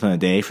complaints within a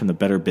day from the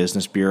Better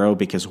Business Bureau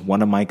because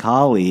one of my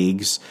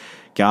colleagues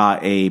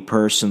got a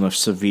person with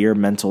severe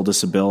mental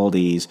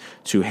disabilities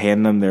to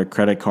hand them their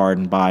credit card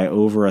and buy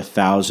over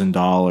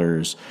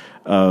 $1,000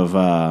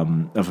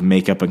 of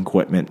makeup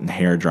equipment and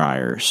hair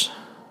dryers.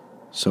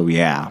 So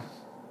yeah,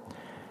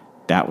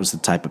 that was the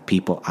type of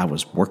people I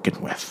was working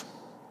with.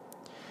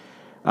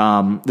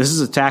 This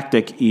is a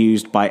tactic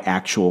used by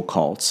actual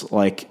cults,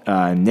 like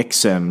Nick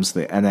Sims,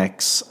 the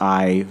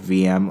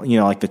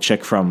NXIVM, like the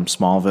chick from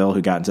Smallville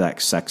who got into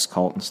that sex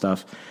cult and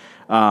stuff.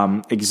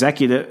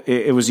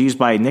 It was used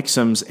by Nick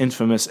Sims'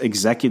 infamous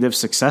Executive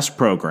Success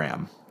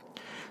Program.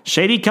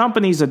 Shady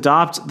companies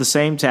adopt the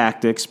same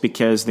tactics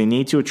because they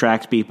need to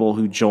attract people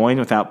who join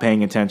without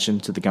paying attention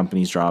to the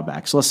company's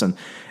drawbacks. Listen,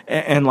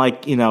 and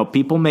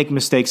people make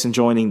mistakes in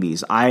joining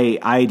these.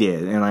 I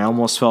did, and I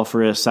almost fell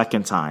for it a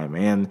second time.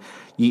 And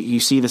you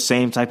see the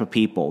same type of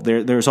people.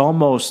 There's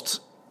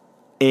almost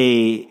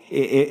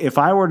if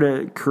I were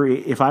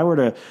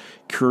to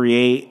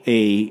create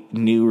a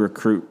new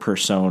recruit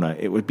persona,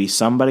 it would be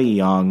somebody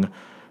young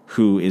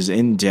who is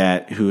in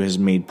debt, who has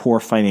made poor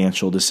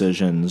financial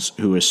decisions,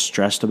 who is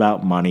stressed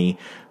about money,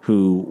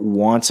 who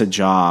wants a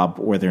job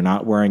where they're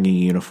not wearing a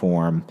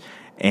uniform,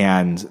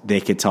 and they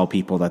could tell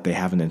people that they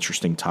have an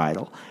interesting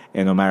title.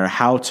 And no matter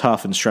how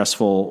tough and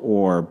stressful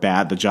or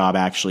bad the job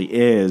actually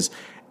is,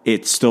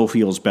 it still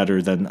feels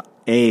better than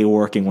A,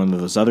 working one of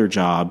those other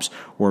jobs,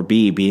 or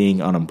B,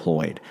 being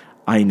unemployed.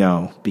 I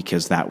know,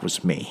 because that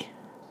was me.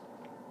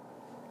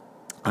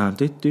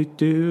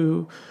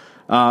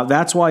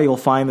 That's why you'll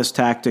find this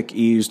tactic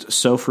used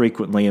so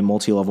frequently in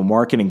multi-level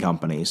marketing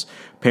companies,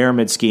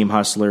 pyramid scheme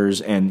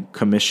hustlers, and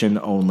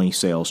commission-only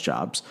sales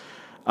jobs.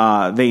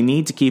 They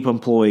need to keep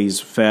employees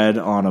fed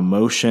on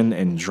emotion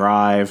and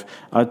drive.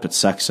 I'd put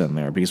sex in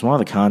there because one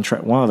of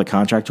the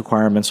contract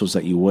requirements was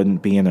that you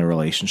wouldn't be in a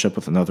relationship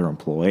with another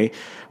employee.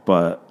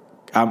 But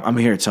I'm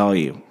here to tell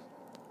you,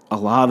 a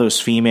lot of those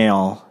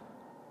female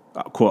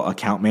quote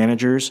account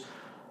managers,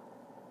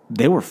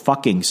 they were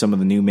fucking some of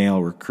the new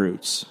male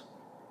recruits.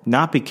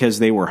 Not because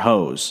they were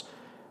hoes,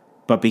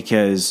 but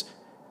because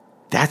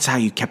that's how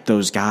you kept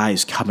those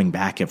guys coming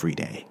back every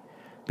day.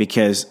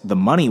 Because the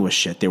money was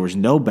shit. There was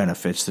no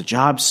benefits. The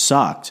job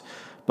sucked.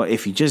 But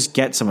if you just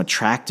get some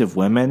attractive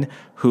women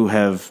who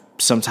have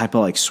some type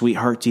of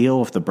sweetheart deal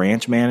with the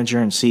branch manager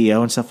and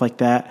CEO and stuff like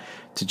that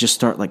to just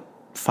start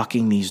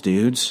fucking these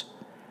dudes,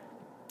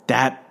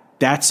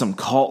 that's some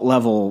cult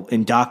level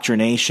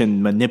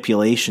indoctrination,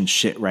 manipulation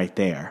shit right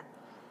there.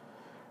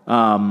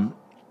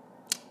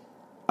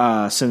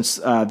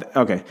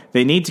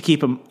 They need to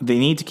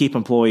keep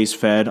employees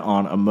fed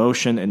on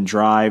emotion and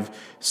drive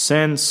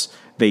since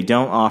they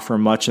don't offer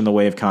much in the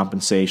way of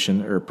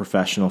compensation or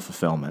professional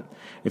fulfillment.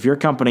 If your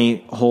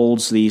company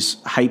holds these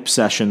hype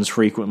sessions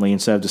frequently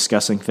instead of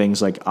discussing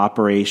things like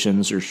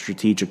operations or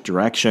strategic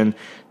direction,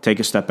 take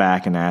a step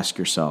back and ask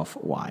yourself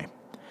why.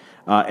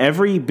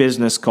 Every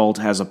business cult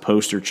has a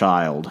poster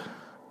child.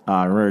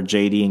 Remember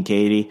JD and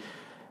Katie?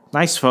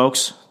 Nice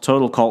folks,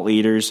 total cult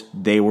leaders.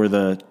 They were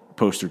the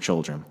poster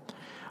children.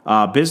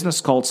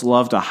 Business cults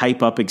love to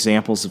hype up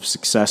examples of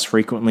success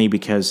frequently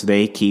because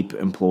they keep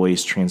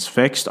employees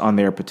transfixed on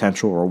their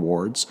potential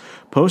rewards.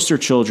 Poster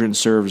children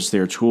serve as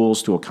their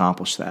tools to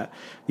accomplish that.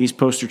 These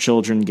poster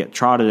children get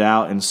trotted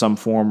out in some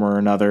form or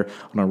another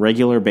on a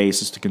regular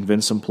basis to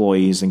convince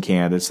employees and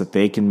candidates that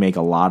they can make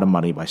a lot of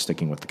money by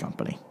sticking with the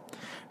company.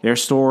 Their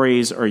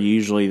stories are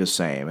usually the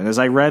same. And as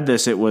I read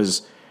this, it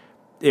was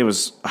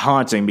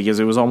haunting because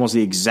it was almost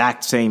the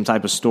exact same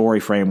type of story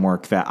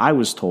framework that I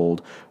was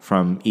told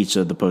from each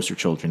of the poster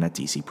children at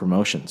DC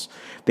Promotions.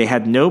 They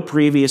had no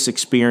previous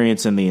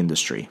experience in the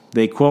industry.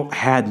 They, quote,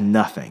 had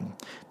nothing.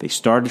 They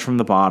started from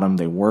the bottom.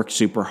 They worked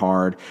super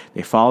hard.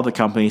 They followed the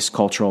company's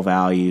cultural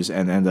values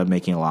and ended up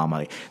making a lot of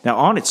money. Now,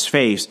 on its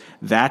face,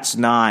 that's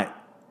not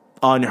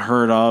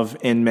unheard of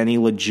in many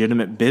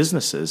legitimate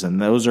businesses, and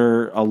those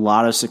are a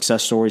lot of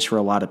success stories for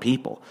a lot of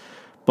people.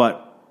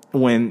 But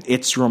when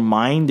it's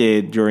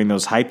reminded during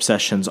those hype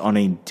sessions on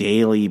a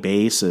daily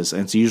basis,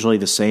 and it's usually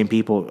the same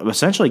people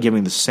essentially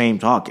giving the same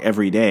talk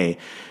every day,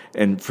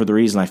 and for the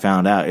reason I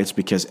found out, it's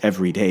because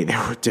every day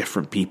there were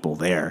different people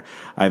there,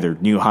 either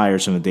new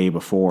hires from the day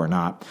before or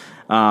not.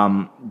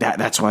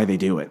 That's why they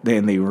do it.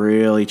 And they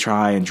really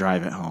try and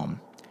drive it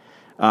home.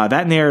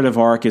 That narrative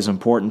arc is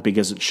important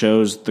because it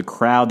shows the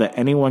crowd that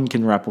anyone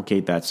can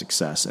replicate that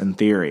success. In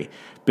theory,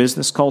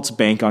 business cults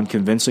bank on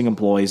convincing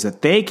employees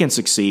that they can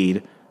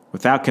succeed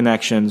without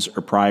connections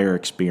or prior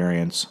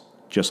experience,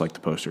 just like the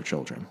poster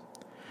children.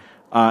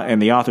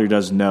 And the author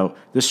does note,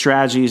 this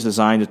strategy is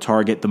designed to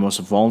target the most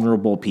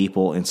vulnerable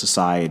people in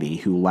society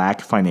who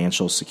lack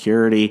financial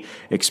security,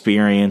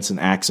 experience, and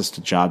access to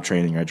job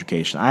training or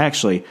education. I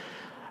actually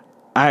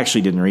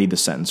didn't read the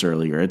sentence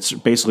earlier. It's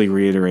basically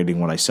reiterating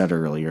what I said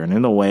earlier. And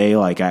in a way,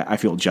 I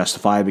feel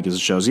justified because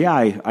it shows,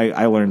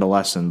 I learned a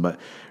lesson. But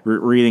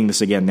reading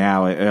this again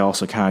now, it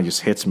also kind of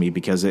just hits me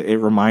because it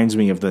reminds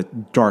me of the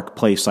dark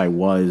place I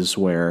was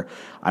where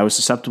I was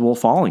susceptible to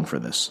falling for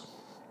this.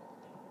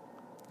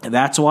 And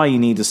that's why you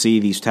need to see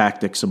these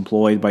tactics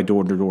employed by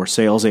door-to-door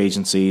sales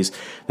agencies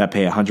that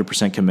pay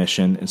 100%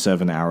 commission instead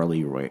of an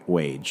hourly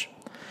wage.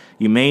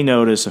 You may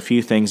notice a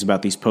few things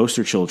about these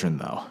poster children,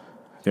 though.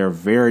 There are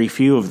very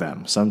few of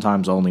them,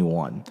 sometimes only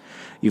one.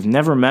 You've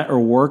never met or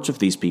worked with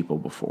these people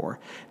before.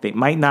 They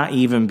might not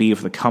even be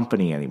with the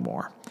company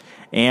anymore.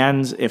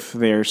 And if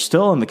they're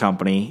still in the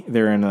company,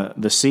 they're in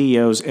the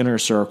CEO's inner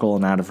circle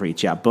and out of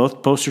reach. Yeah,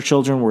 both poster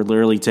children were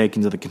literally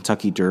taken to the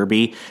Kentucky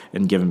Derby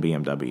and given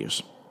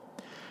BMWs.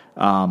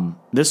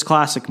 This is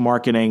classic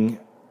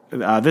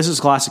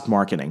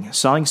marketing,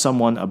 selling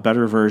someone a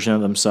better version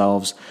of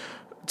themselves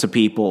to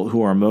people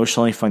who are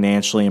emotionally,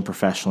 financially, and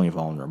professionally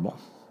vulnerable.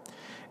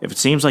 If it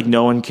seems like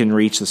no one can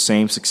reach the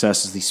same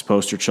success as these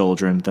poster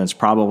children, then it's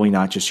probably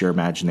not just your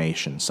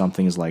imagination.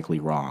 Something is likely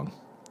wrong.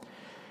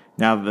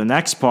 Now, the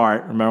next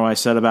part, remember what I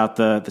said about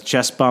the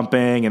chest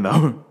bumping and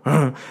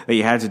the that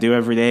you had to do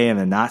every day and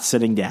then not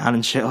sitting down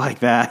and shit like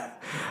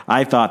that?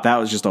 I thought that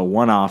was just a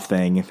one-off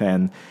thing.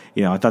 And,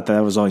 I thought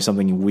that was only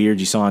something weird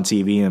you saw on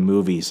TV and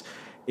movies.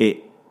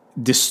 It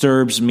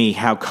disturbs me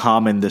how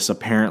common this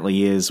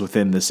apparently is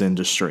within this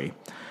industry.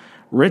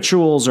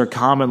 Rituals are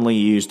commonly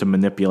used to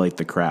manipulate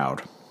the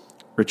crowd.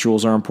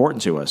 Rituals are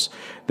important to us.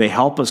 They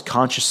help us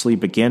consciously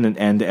begin and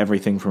end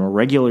everything from a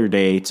regular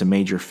day to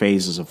major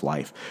phases of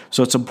life.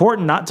 So it's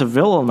important not to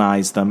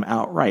villainize them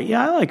outright.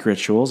 Yeah, I like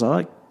rituals. I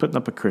like putting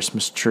up a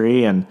Christmas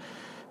tree and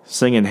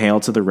singing Hail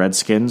to the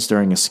Redskins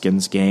during a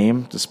Skins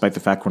game, despite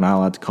the fact we're not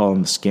allowed to call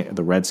them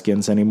the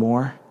Redskins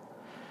anymore.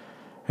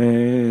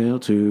 Hail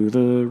to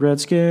the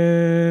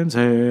Redskins,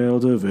 hail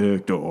to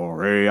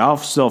victory. I'll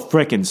still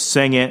frickin'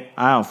 sing it.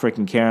 I don't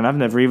frickin' care, and I've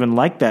never even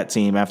liked that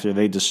team after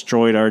they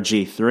destroyed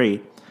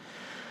RG3.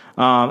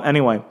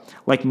 Anyway,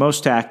 like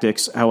most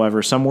tactics,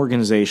 however, some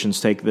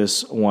organizations take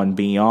this one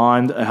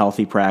beyond a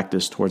healthy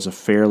practice towards a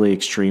fairly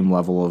extreme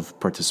level of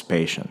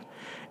participation.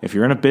 If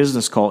you're in a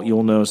business cult,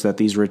 you'll notice that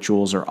these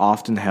rituals are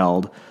often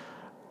held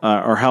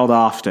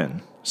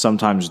often,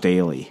 sometimes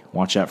daily.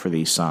 Watch out for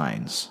these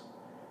signs.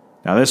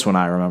 Now, this one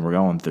I remember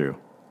going through.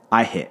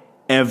 I hit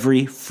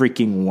every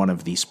freaking one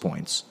of these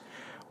points.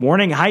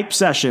 Morning hype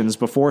sessions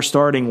before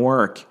starting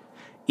work.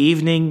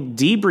 Evening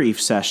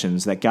debrief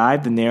sessions that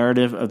guide the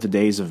narrative of the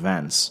day's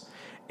events.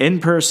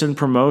 In-person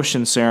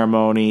promotion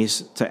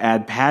ceremonies to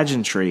add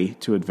pageantry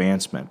to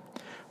advancement.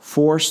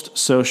 Forced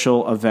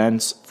social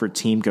events for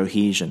team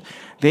cohesion.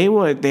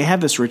 They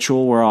had this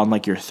ritual where on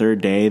like your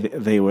third day,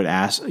 they would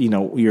ask,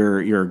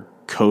 your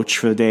coach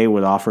for the day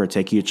would offer to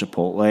take you to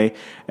Chipotle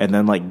and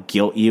then like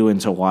guilt you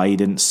into why you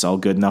didn't sell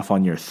good enough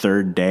on your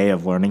third day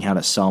of learning how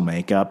to sell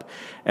makeup.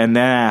 And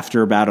then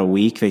after about a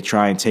week, they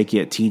try and take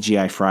you at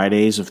TGI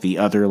Fridays with the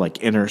other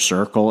like inner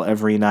circle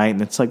every night.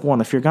 And it's like,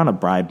 one, if you're going to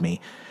bribe me,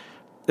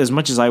 as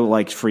much as I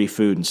like free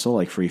food and still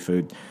like free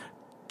food,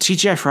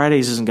 TGI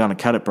Fridays isn't going to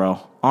cut it, bro.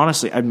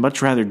 Honestly, I'd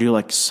much rather do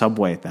like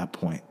Subway at that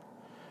point.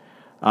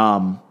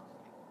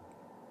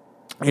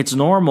 It's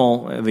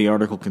normal, the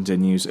article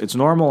continues, it's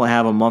normal to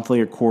have a monthly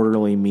or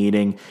quarterly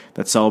meeting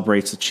that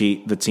celebrates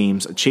the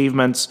team's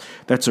achievements.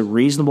 That's a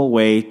reasonable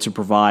way to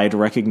provide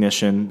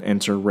recognition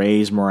and to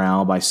raise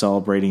morale by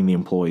celebrating the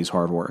employees'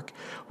 hard work.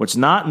 What's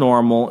not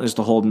normal is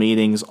to hold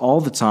meetings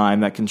all the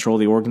time that control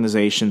the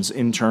organization's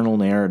internal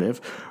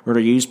narrative or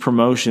to use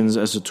promotions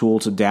as a tool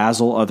to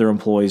dazzle other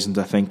employees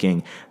into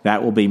thinking,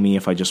 that will be me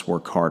if I just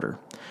work harder.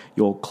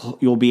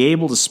 You'll be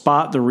able to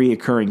spot the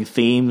reoccurring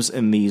themes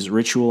in these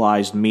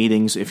ritualized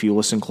meetings if you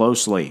listen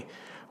closely.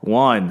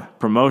 1.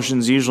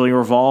 Promotions usually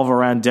revolve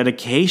around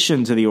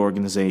dedication to the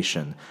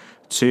organization.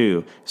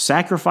 2.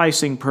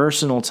 Sacrificing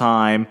personal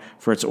time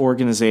for its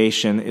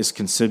organization is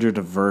considered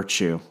a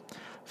virtue.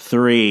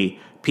 3.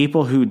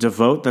 People who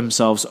devote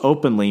themselves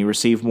openly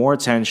receive more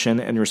attention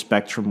and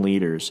respect from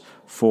leaders.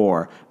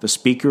 4. The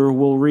speaker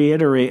will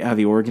reiterate how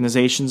the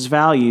organization's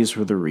values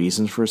were the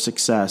reasons for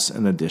success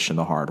in addition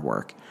to hard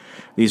work.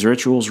 These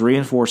rituals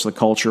reinforce the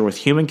culture with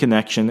human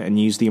connection and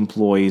use the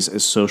employees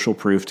as social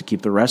proof to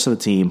keep the rest of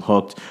the team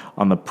hooked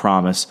on the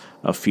promise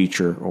of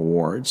future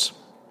awards.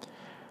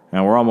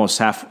 Now, we're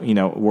almost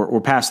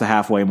we're past the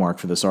halfway mark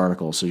for this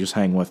article, so just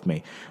hang with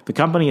me. The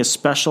company has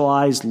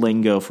specialized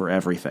lingo for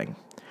everything.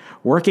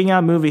 Working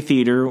on movie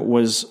theater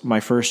was my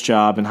first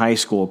job in high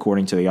school,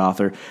 according to the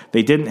author.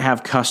 They didn't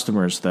have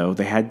customers, though.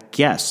 They had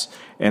guests,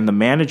 and the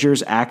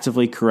managers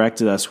actively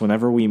corrected us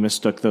whenever we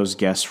mistook those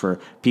guests for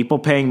people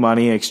paying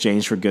money in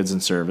exchange for goods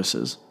and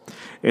services.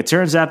 It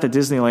turns out that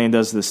Disneyland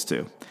does this,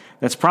 too.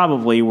 That's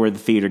probably where the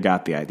theater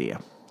got the idea.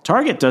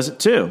 Target does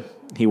it, too.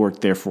 He worked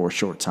there for a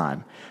short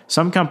time.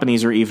 Some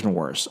companies are even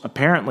worse.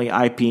 Apparently,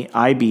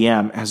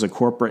 IBM has a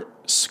corporate,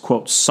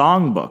 quote,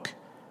 songbook.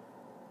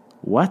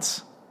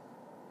 What?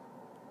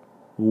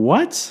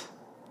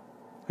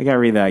 I gotta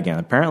read that again.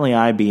 Apparently,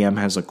 IBM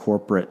has a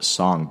corporate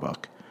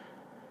songbook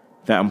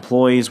that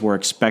employees were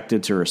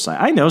expected to recite.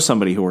 I know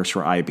somebody who works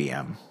for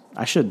IBM.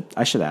 I should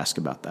ask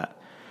about that.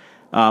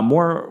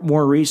 More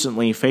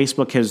recently,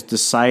 Facebook has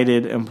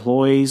decided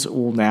employees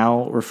will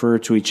now refer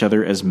to each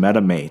other as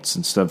metamates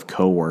instead of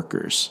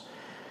coworkers.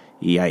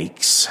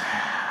 Yikes.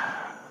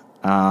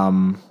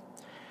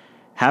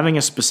 Having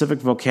a specific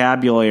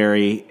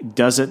vocabulary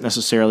doesn't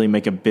necessarily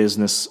make a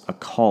business a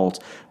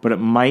cult, but it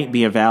might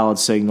be a valid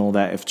signal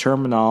that if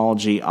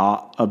terminology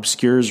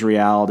obscures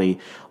reality,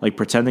 like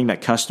pretending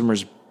that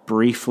customers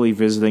briefly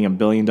visiting a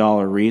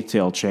billion-dollar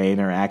retail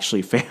chain are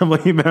actually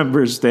family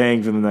members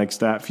staying for the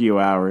next few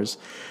hours,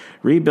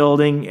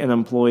 Rebuilding an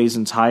employee's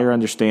entire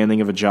understanding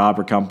of a job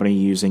or company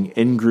using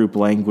in-group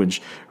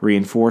language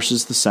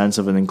reinforces the sense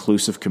of an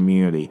inclusive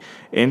community.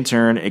 In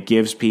turn, it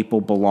gives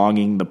people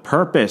belonging the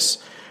purpose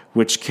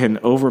which can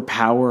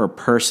overpower a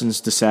person's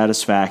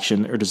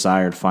dissatisfaction or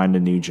desire to find a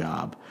new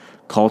job.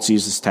 Cults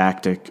use this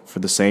tactic for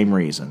the same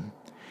reason.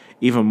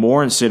 Even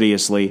more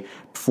insidiously,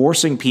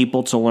 forcing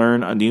people to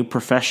learn a new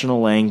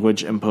professional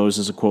language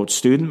imposes a, quote,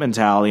 student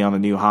mentality on the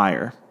new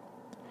hire.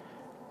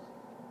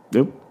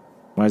 Oop,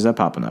 why is that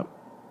popping up?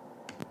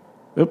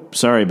 Oop,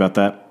 sorry about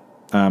that.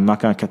 I'm not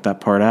going to cut that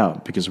part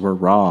out because we're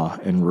raw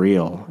and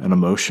real and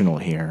emotional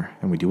here,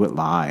 and we do it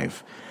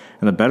live.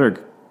 And a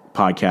better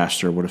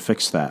podcaster would have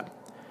fixed that.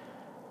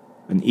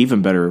 An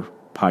even better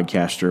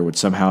podcaster would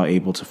somehow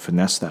able to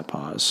finesse that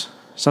pause.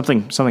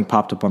 Something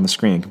popped up on the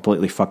screen and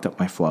completely fucked up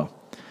my flow.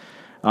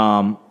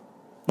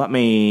 Let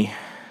me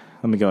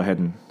go ahead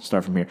and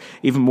start from here.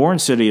 Even more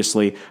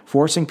insidiously,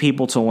 forcing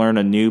people to learn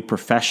a new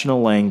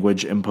professional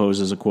language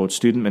imposes a, quote,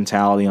 student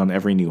mentality on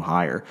every new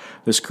hire.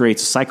 This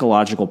creates a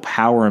psychological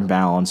power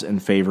imbalance in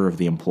favor of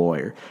the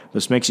employer.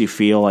 This makes you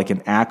feel like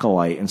an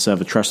acolyte instead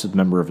of a trusted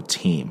member of a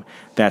team.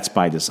 That's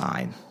by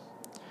design.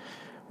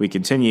 We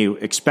continue,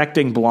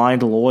 expecting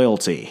blind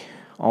loyalty.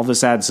 All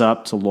this adds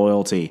up to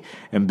loyalty,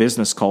 and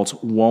business cults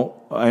want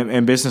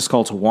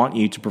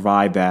you to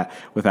provide that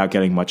without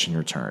getting much in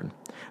return.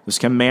 This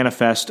can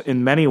manifest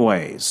in many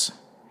ways.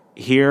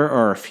 Here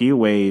are a few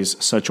ways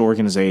such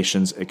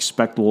organizations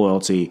expect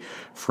loyalty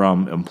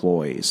from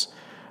employees.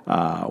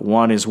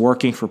 One is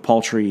working for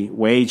paltry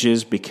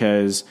wages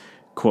because,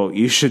 quote,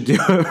 you should do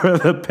it for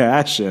the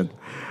passion.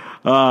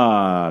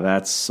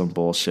 That's some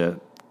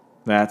bullshit.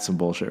 That's some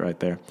bullshit right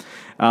there.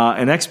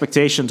 An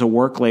expectation to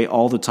work late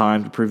all the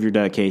time to prove your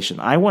dedication.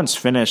 I once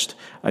finished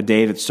a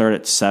day that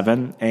started at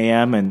 7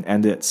 a.m. and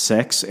ended at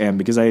 6, and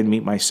because I didn't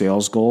meet my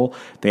sales goal,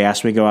 they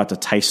asked me to go out to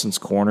Tyson's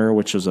Corner,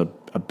 which was a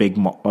big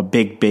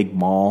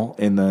mall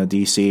in the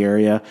D.C.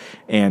 area,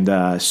 and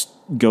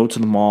go to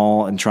the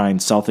mall and try and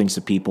sell things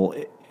to people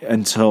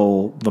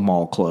until the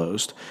mall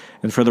closed.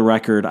 And for the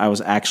record, I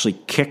was actually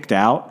kicked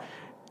out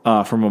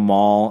from a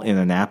mall in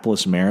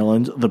Annapolis,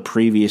 Maryland, the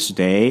previous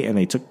day, and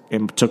they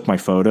took my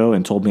photo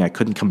and told me I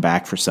couldn't come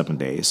back for 7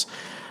 days.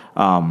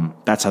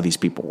 That's how these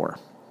people were.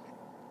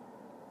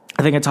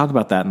 I think I talked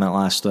about that in that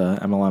last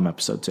MLM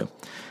episode too.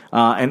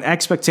 An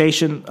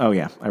expectation. Oh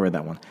yeah, I read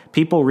that one.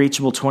 People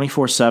reachable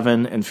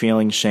 24/7 and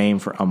feeling shame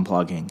for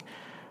unplugging.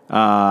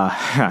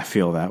 I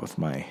feel that with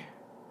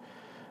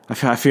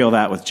I feel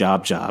that with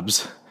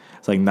jobs.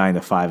 It's like 9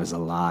 to 5 is a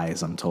lie,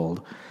 as I'm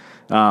told.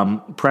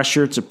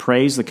 Pressure to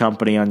praise the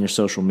company on your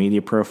social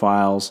media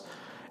profiles,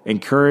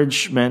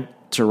 encouragement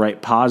to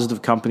write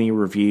positive company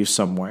reviews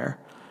somewhere,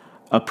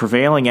 a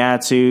prevailing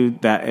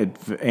attitude that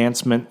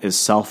advancement is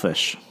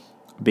selfish,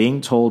 being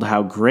told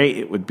how great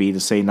it would be to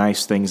say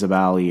nice things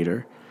about a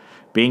leader,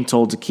 being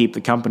told to keep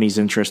the company's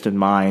interest in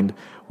mind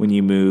when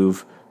you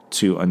move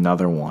to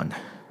another one,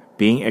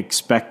 being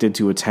expected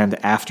to attend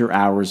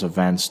after-hours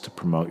events to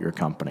promote your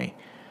company.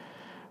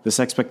 This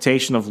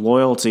expectation of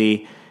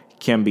loyalty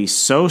can be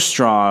so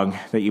strong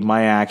that you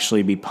might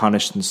actually be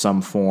punished in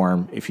some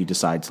form if you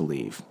decide to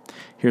leave.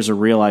 Here's a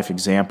real-life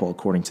example,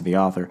 according to the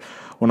author.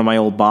 One of my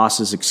old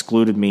bosses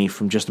excluded me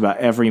from just about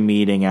every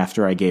meeting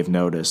after I gave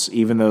notice,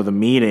 even though the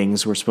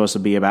meetings were supposed to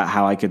be about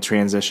how I could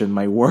transition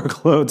my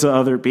workload to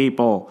other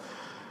people.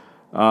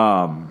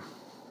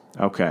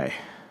 Okay.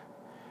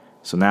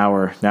 So now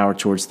we're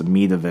towards the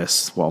meat of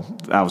this. Well,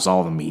 that was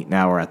all the meat.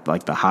 Now we're at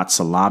like the hot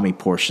salami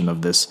portion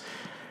of this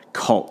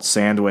cult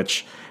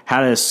sandwich. How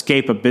to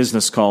escape a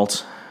business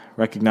cult.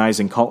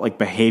 Recognizing cult-like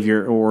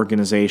behavior or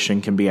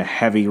organization can be a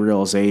heavy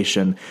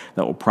realization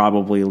that will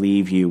probably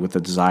leave you with a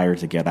desire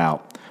to get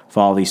out.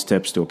 Follow these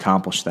tips to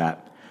accomplish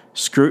that.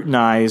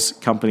 Scrutinize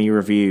company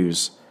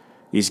reviews.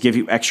 These give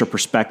you extra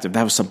perspective.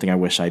 That was something I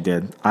wish I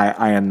did.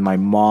 I and my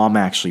mom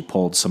actually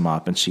pulled some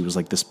up, and she was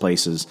like, this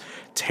place is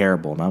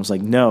terrible. And I was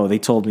like, no, they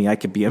told me I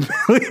could be a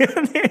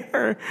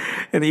millionaire.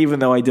 And even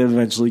though I did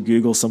eventually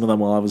Google some of them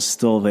while I was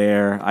still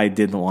there, I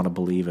didn't want to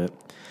believe it.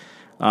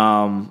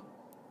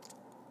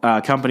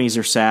 Companies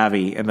are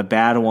savvy, and the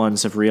bad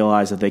ones have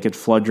realized that they could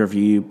flood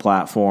review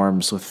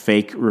platforms with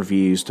fake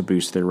reviews to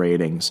boost their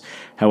ratings.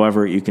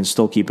 However, you can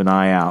still keep an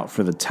eye out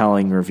for the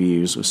telling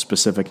reviews with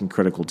specific and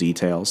critical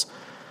details.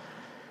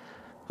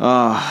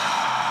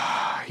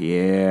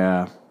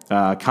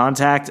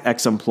 Contact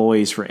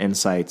ex-employees for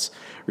insights.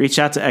 Reach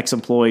out to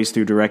ex-employees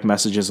through direct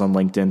messages on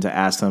LinkedIn to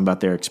ask them about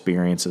their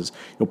experiences.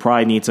 You'll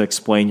probably need to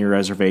explain your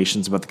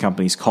reservations about the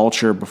company's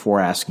culture before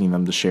asking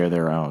them to share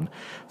their own.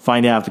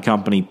 Find out if the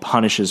company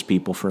punishes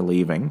people for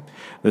leaving.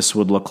 This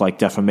would look like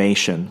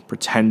defamation,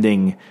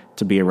 pretending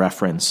to be a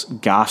reference,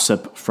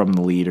 gossip from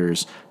the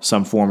leaders,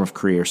 some form of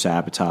career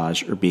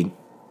sabotage, or being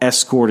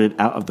escorted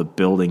out of the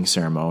building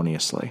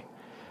ceremoniously.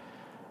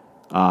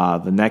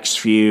 The next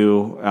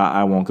few,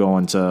 I won't go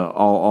into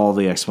all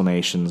the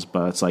explanations,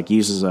 but it's like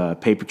uses a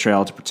paper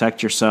trail to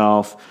protect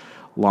yourself,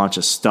 launch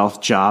a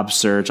stealth job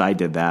search. I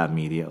did that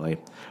immediately.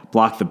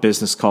 block the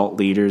business cult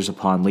leaders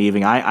upon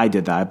leaving. I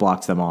did that. I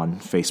blocked them on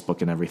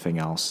Facebook and everything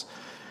else.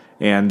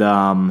 And,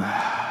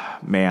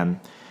 man,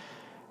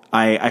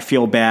 I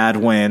feel bad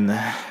when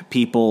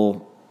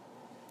people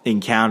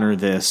encounter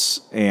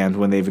this, and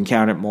when they've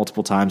encountered it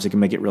multiple times, it can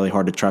make it really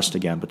hard to trust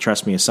again. But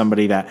trust me, as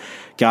somebody that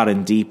got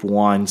in deep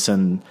once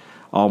and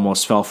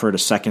almost fell for it a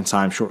second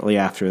time shortly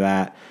after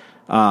that,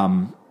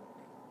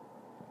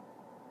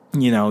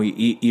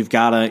 you've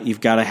got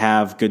to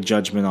have good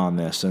judgment on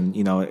this, and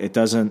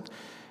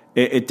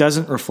it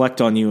doesn't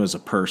reflect on you as a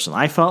person.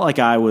 I felt like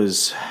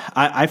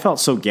I felt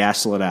so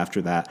gaslit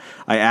after that.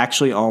 I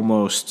actually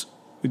almost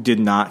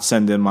did not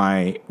send in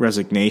my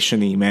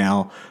resignation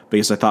email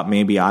because I thought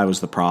maybe I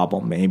was the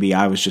problem. Maybe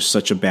I was just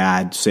such a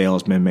bad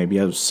salesman. Maybe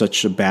I was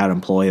such a bad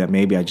employee that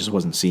maybe I just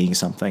wasn't seeing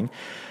something.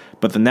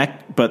 But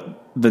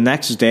the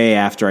next day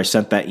after I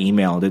sent that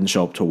email and didn't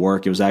show up to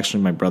work, it was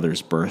actually my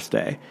brother's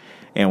birthday.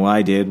 And what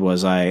I did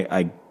was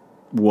I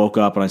woke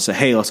up and I said,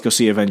 hey, let's go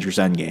see Avengers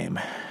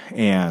Endgame.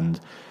 And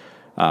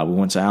we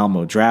went to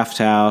Alamo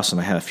Drafthouse,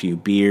 and I had a few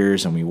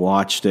beers, and we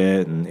watched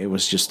it, and it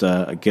was just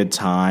a good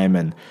time.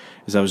 And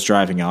as I was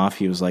driving off,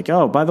 he was like,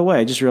 oh, by the way,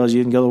 I just realized you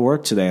didn't go to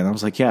work today. And I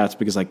was like, yeah, it's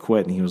because I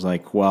quit. And he was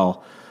like,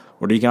 well,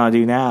 what are you going to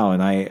do now?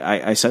 And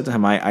I said to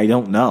him, I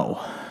don't know.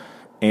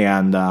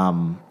 And,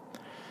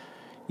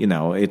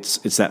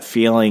 it's that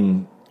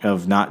feeling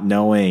of not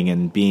knowing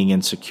and being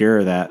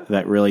insecure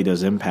that really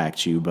does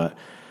impact you. But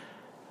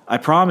I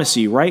promise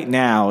you right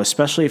now,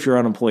 especially if you're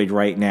unemployed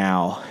right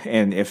now,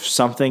 and if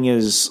something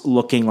is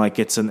looking like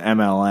it's an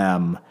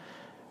MLM,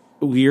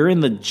 you're in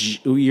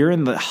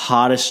the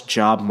hottest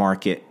job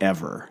market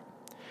ever.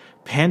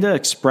 Panda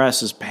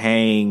Express is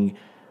paying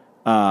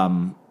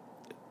managers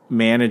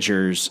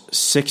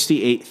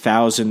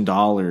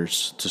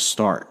 $68,000 to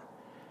start.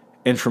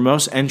 And for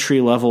most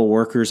entry-level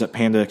workers at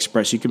Panda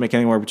Express, you can make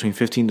anywhere between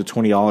 $15 to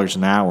 $20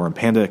 an hour. And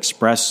Panda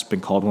Express has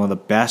been called one of the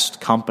best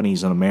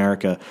companies in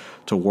America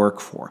to work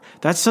for.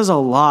 That says a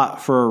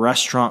lot for a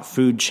restaurant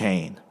food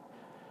chain.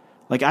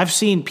 Like, I've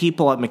seen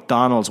people at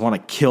McDonald's want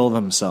to kill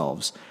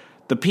themselves.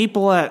 The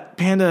people at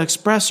Panda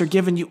Express are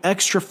giving you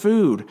extra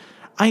food.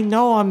 I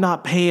know I'm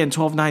not paying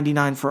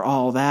 $12.99 for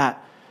all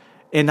that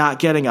and not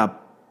getting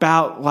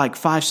about like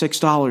 $5,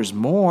 $6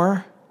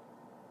 more.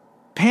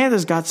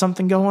 Panda's got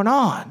something going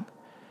on.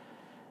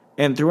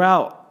 And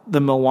throughout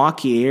the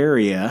Milwaukee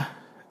area,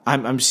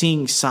 I'm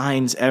seeing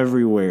signs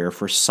everywhere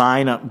for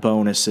sign-up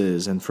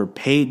bonuses and for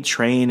paid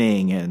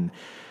training, and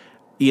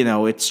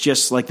it's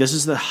just like this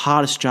is the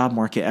hottest job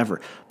market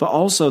ever. But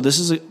also, this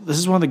is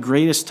one of the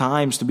greatest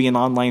times to be an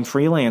online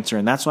freelancer,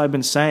 and that's what I've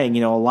been saying.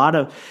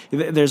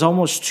 There's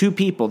almost two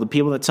people: the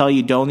people that tell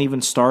you don't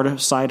even start a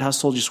side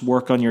hustle, just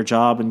work on your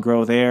job and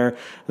grow there. And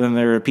then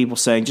there are people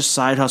saying just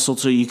side hustle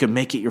so you can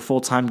make it your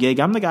full-time gig.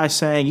 I'm the guy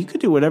saying you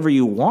could do whatever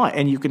you want,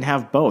 and you can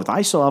have both.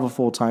 I still have a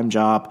full-time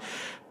job,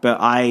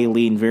 but I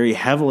lean very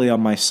heavily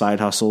on my side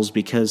hustles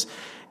because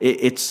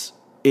it's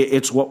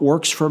what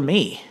works for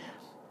me.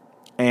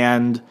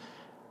 And,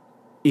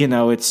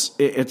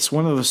 it's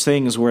one of those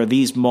things where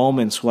these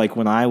moments, like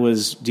when I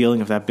was dealing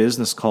with that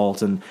business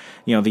cult and,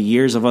 the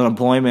years of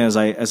unemployment,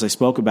 as I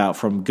spoke about,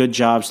 from good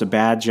jobs to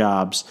bad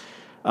jobs,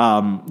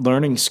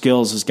 learning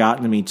skills has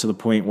gotten to me to the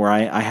point where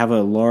I have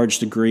a large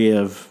degree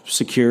of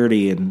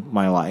security in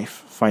my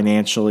life,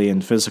 financially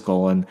and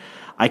physical, and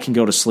I can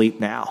go to sleep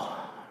now.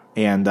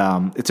 And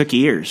it took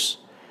years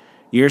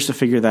to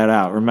figure that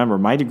out. Remember,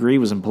 my degree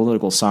was in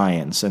political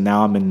science, and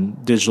now I'm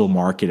in digital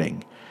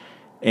marketing.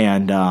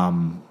 And, I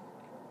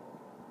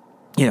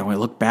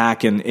look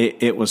back and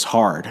it was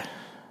hard.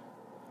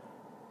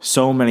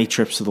 So many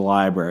trips to the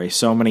library,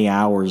 so many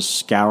hours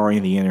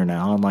scouring the internet,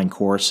 online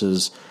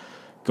courses,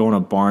 going to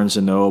Barnes &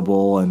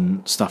 Noble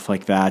and stuff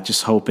like that,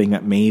 just hoping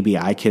that maybe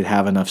I could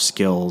have enough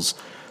skills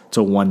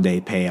to one day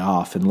pay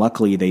off. And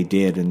luckily they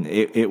did. And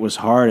it was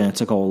hard, and it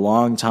took a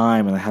long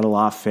time, and I had a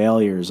lot of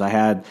failures.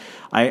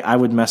 I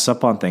would mess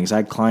up on things. I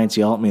had clients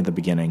yell at me at the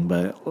beginning,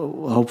 but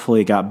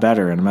hopefully it got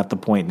better. And I'm at the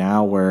point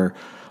now where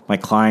my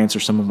clients are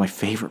some of my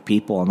favorite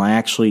people, and I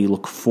actually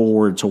look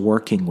forward to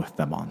working with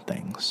them on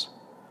things.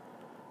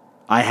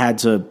 I had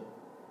to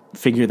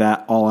figure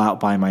that all out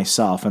by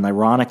myself. And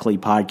ironically,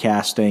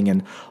 podcasting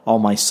and all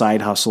my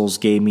side hustles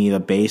gave me the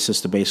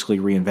basis to basically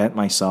reinvent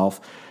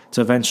myself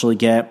to eventually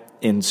get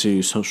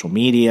into social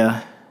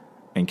media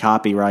and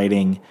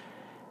copywriting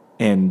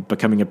and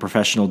becoming a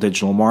professional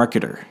digital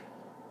marketer.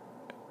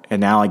 And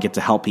now I get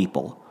to help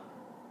people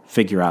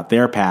figure out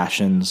their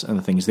passions and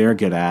the things they're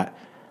good at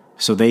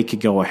so they could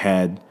go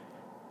ahead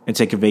and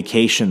take a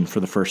vacation for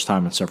the first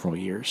time in several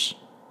years.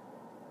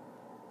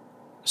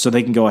 So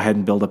they can go ahead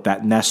and build up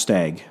that nest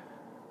egg.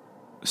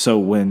 So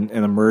when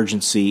an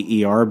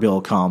emergency ER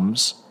bill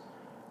comes,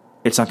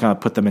 it's not going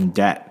to put them in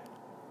debt.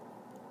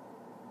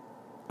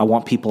 I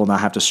want people to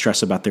not have to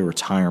stress about their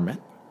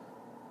retirement.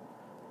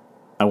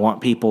 I want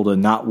people to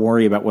not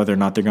worry about whether or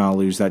not they're going to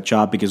lose that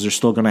job because they're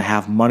still going to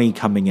have money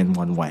coming in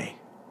one way.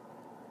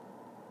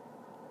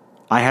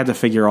 I had to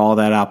figure all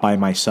that out by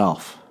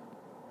myself.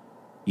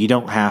 You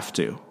don't have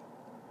to.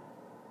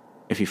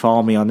 if you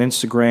follow me on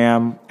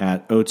Instagram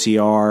at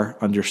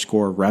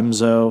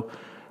OTR_Remso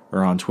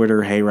or on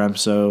Twitter, Hey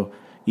Remso,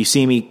 you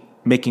see me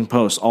making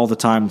posts all the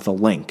time with a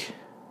link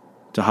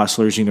to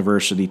Hustlers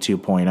University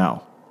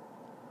 2.0.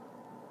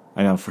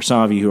 I know for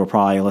some of you who are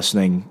probably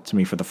listening to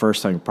me for the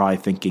first time, you're probably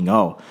thinking,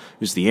 oh,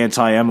 is the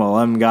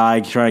anti-MLM guy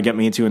trying to get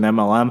me into an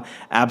MLM?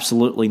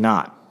 Absolutely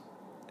not.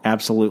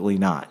 Absolutely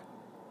not.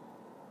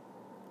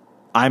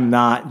 I'm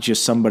not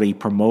just somebody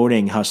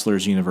promoting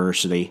Hustlers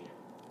University.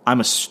 I'm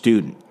a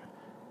student.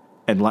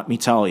 And let me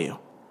tell you,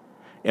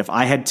 if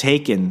I had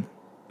taken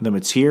the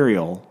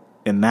material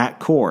in that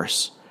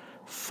course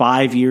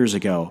 5 years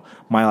ago,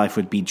 my life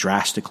would be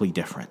drastically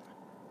different.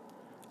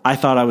 I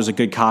thought I was a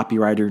good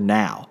copywriter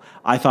now.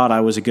 I thought I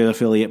was a good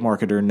affiliate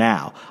marketer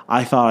now.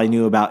 I thought I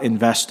knew about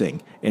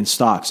investing in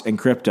stocks and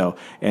crypto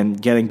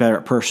and getting better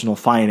at personal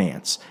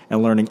finance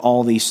and learning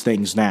all these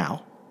things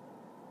now.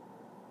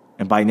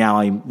 And by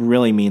now, I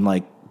really mean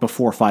like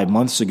before 5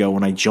 months ago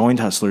when I joined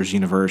Hustlers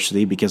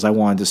University because I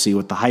wanted to see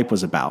what the hype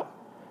was about.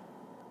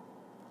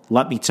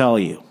 Let me tell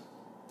you,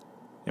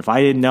 if I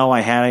didn't know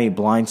I had any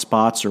blind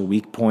spots or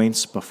weak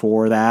points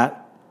before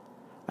that,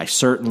 I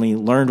certainly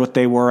learned what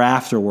they were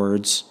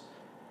afterwards,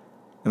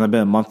 and I've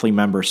been a monthly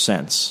member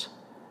since.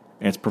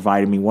 And it's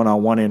provided me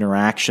one-on-one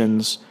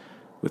interactions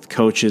with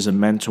coaches and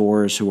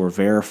mentors who are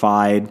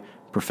verified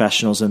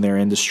professionals in their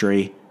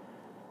industry,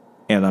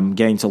 and I'm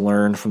getting to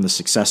learn from the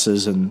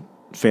successes and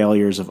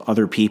failures of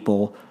other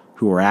people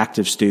who are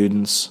active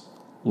students,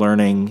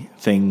 learning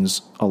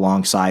things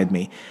alongside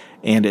me.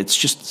 And it's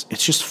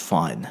just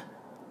fun.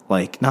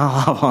 Like, not a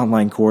lot of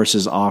online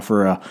courses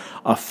offer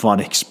a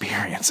fun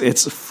experience.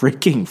 It's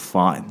freaking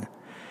fun.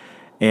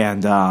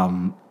 And,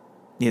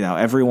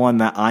 everyone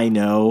that I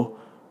know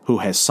who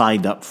has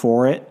signed up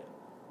for it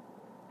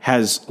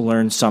has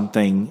learned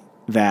something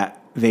that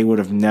they would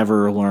have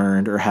never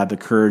learned or had the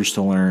courage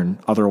to learn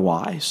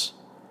otherwise.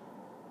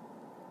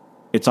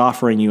 It's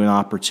offering you an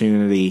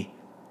opportunity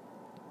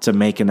to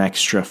make an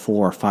extra $400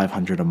 or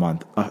 $500 a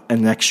month,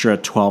 an extra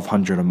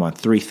 $1,200 a month,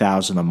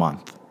 $3,000 a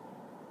month.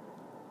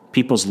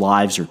 People's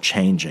lives are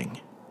changing.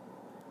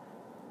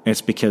 And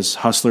it's because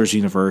Hustlers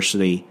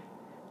University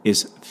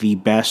is the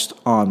best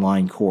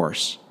online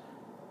course.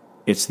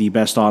 It's the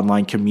best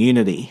online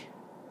community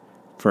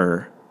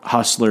for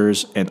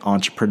hustlers and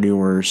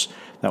entrepreneurs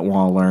that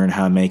want to learn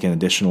how to make an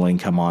additional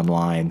income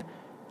online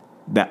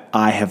that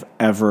I have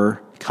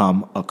ever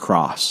come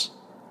across.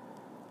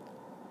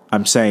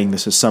 I'm saying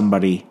this as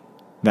somebody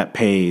that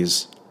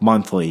pays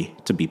monthly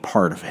to be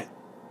part of it.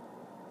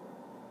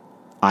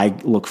 I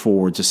look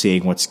forward to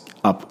seeing what's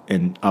up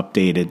and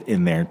updated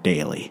in there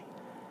daily.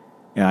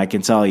 And I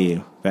can tell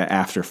you that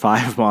after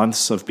 5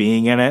 months of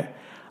being in it,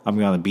 I'm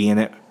going to be in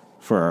it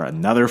for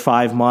another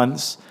 5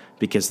 months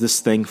because this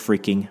thing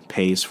freaking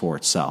pays for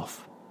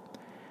itself.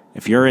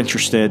 If you're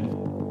interested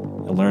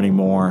in learning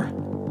more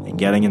and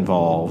getting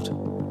involved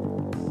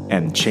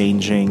and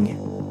changing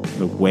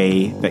the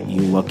way that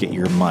you look at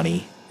your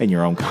money and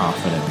your own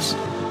confidence,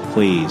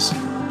 please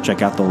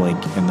check out the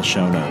link in the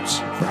show notes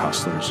for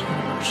Hustlers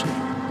University.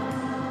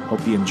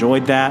 Hope you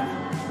enjoyed that.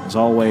 As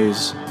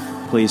always,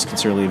 please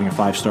consider leaving a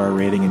 5-star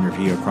rating and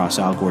review across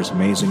Al Gore's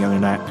amazing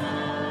internet,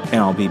 and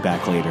I'll be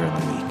back later in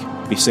the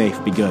week. Be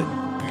safe, be good.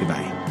 Good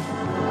night.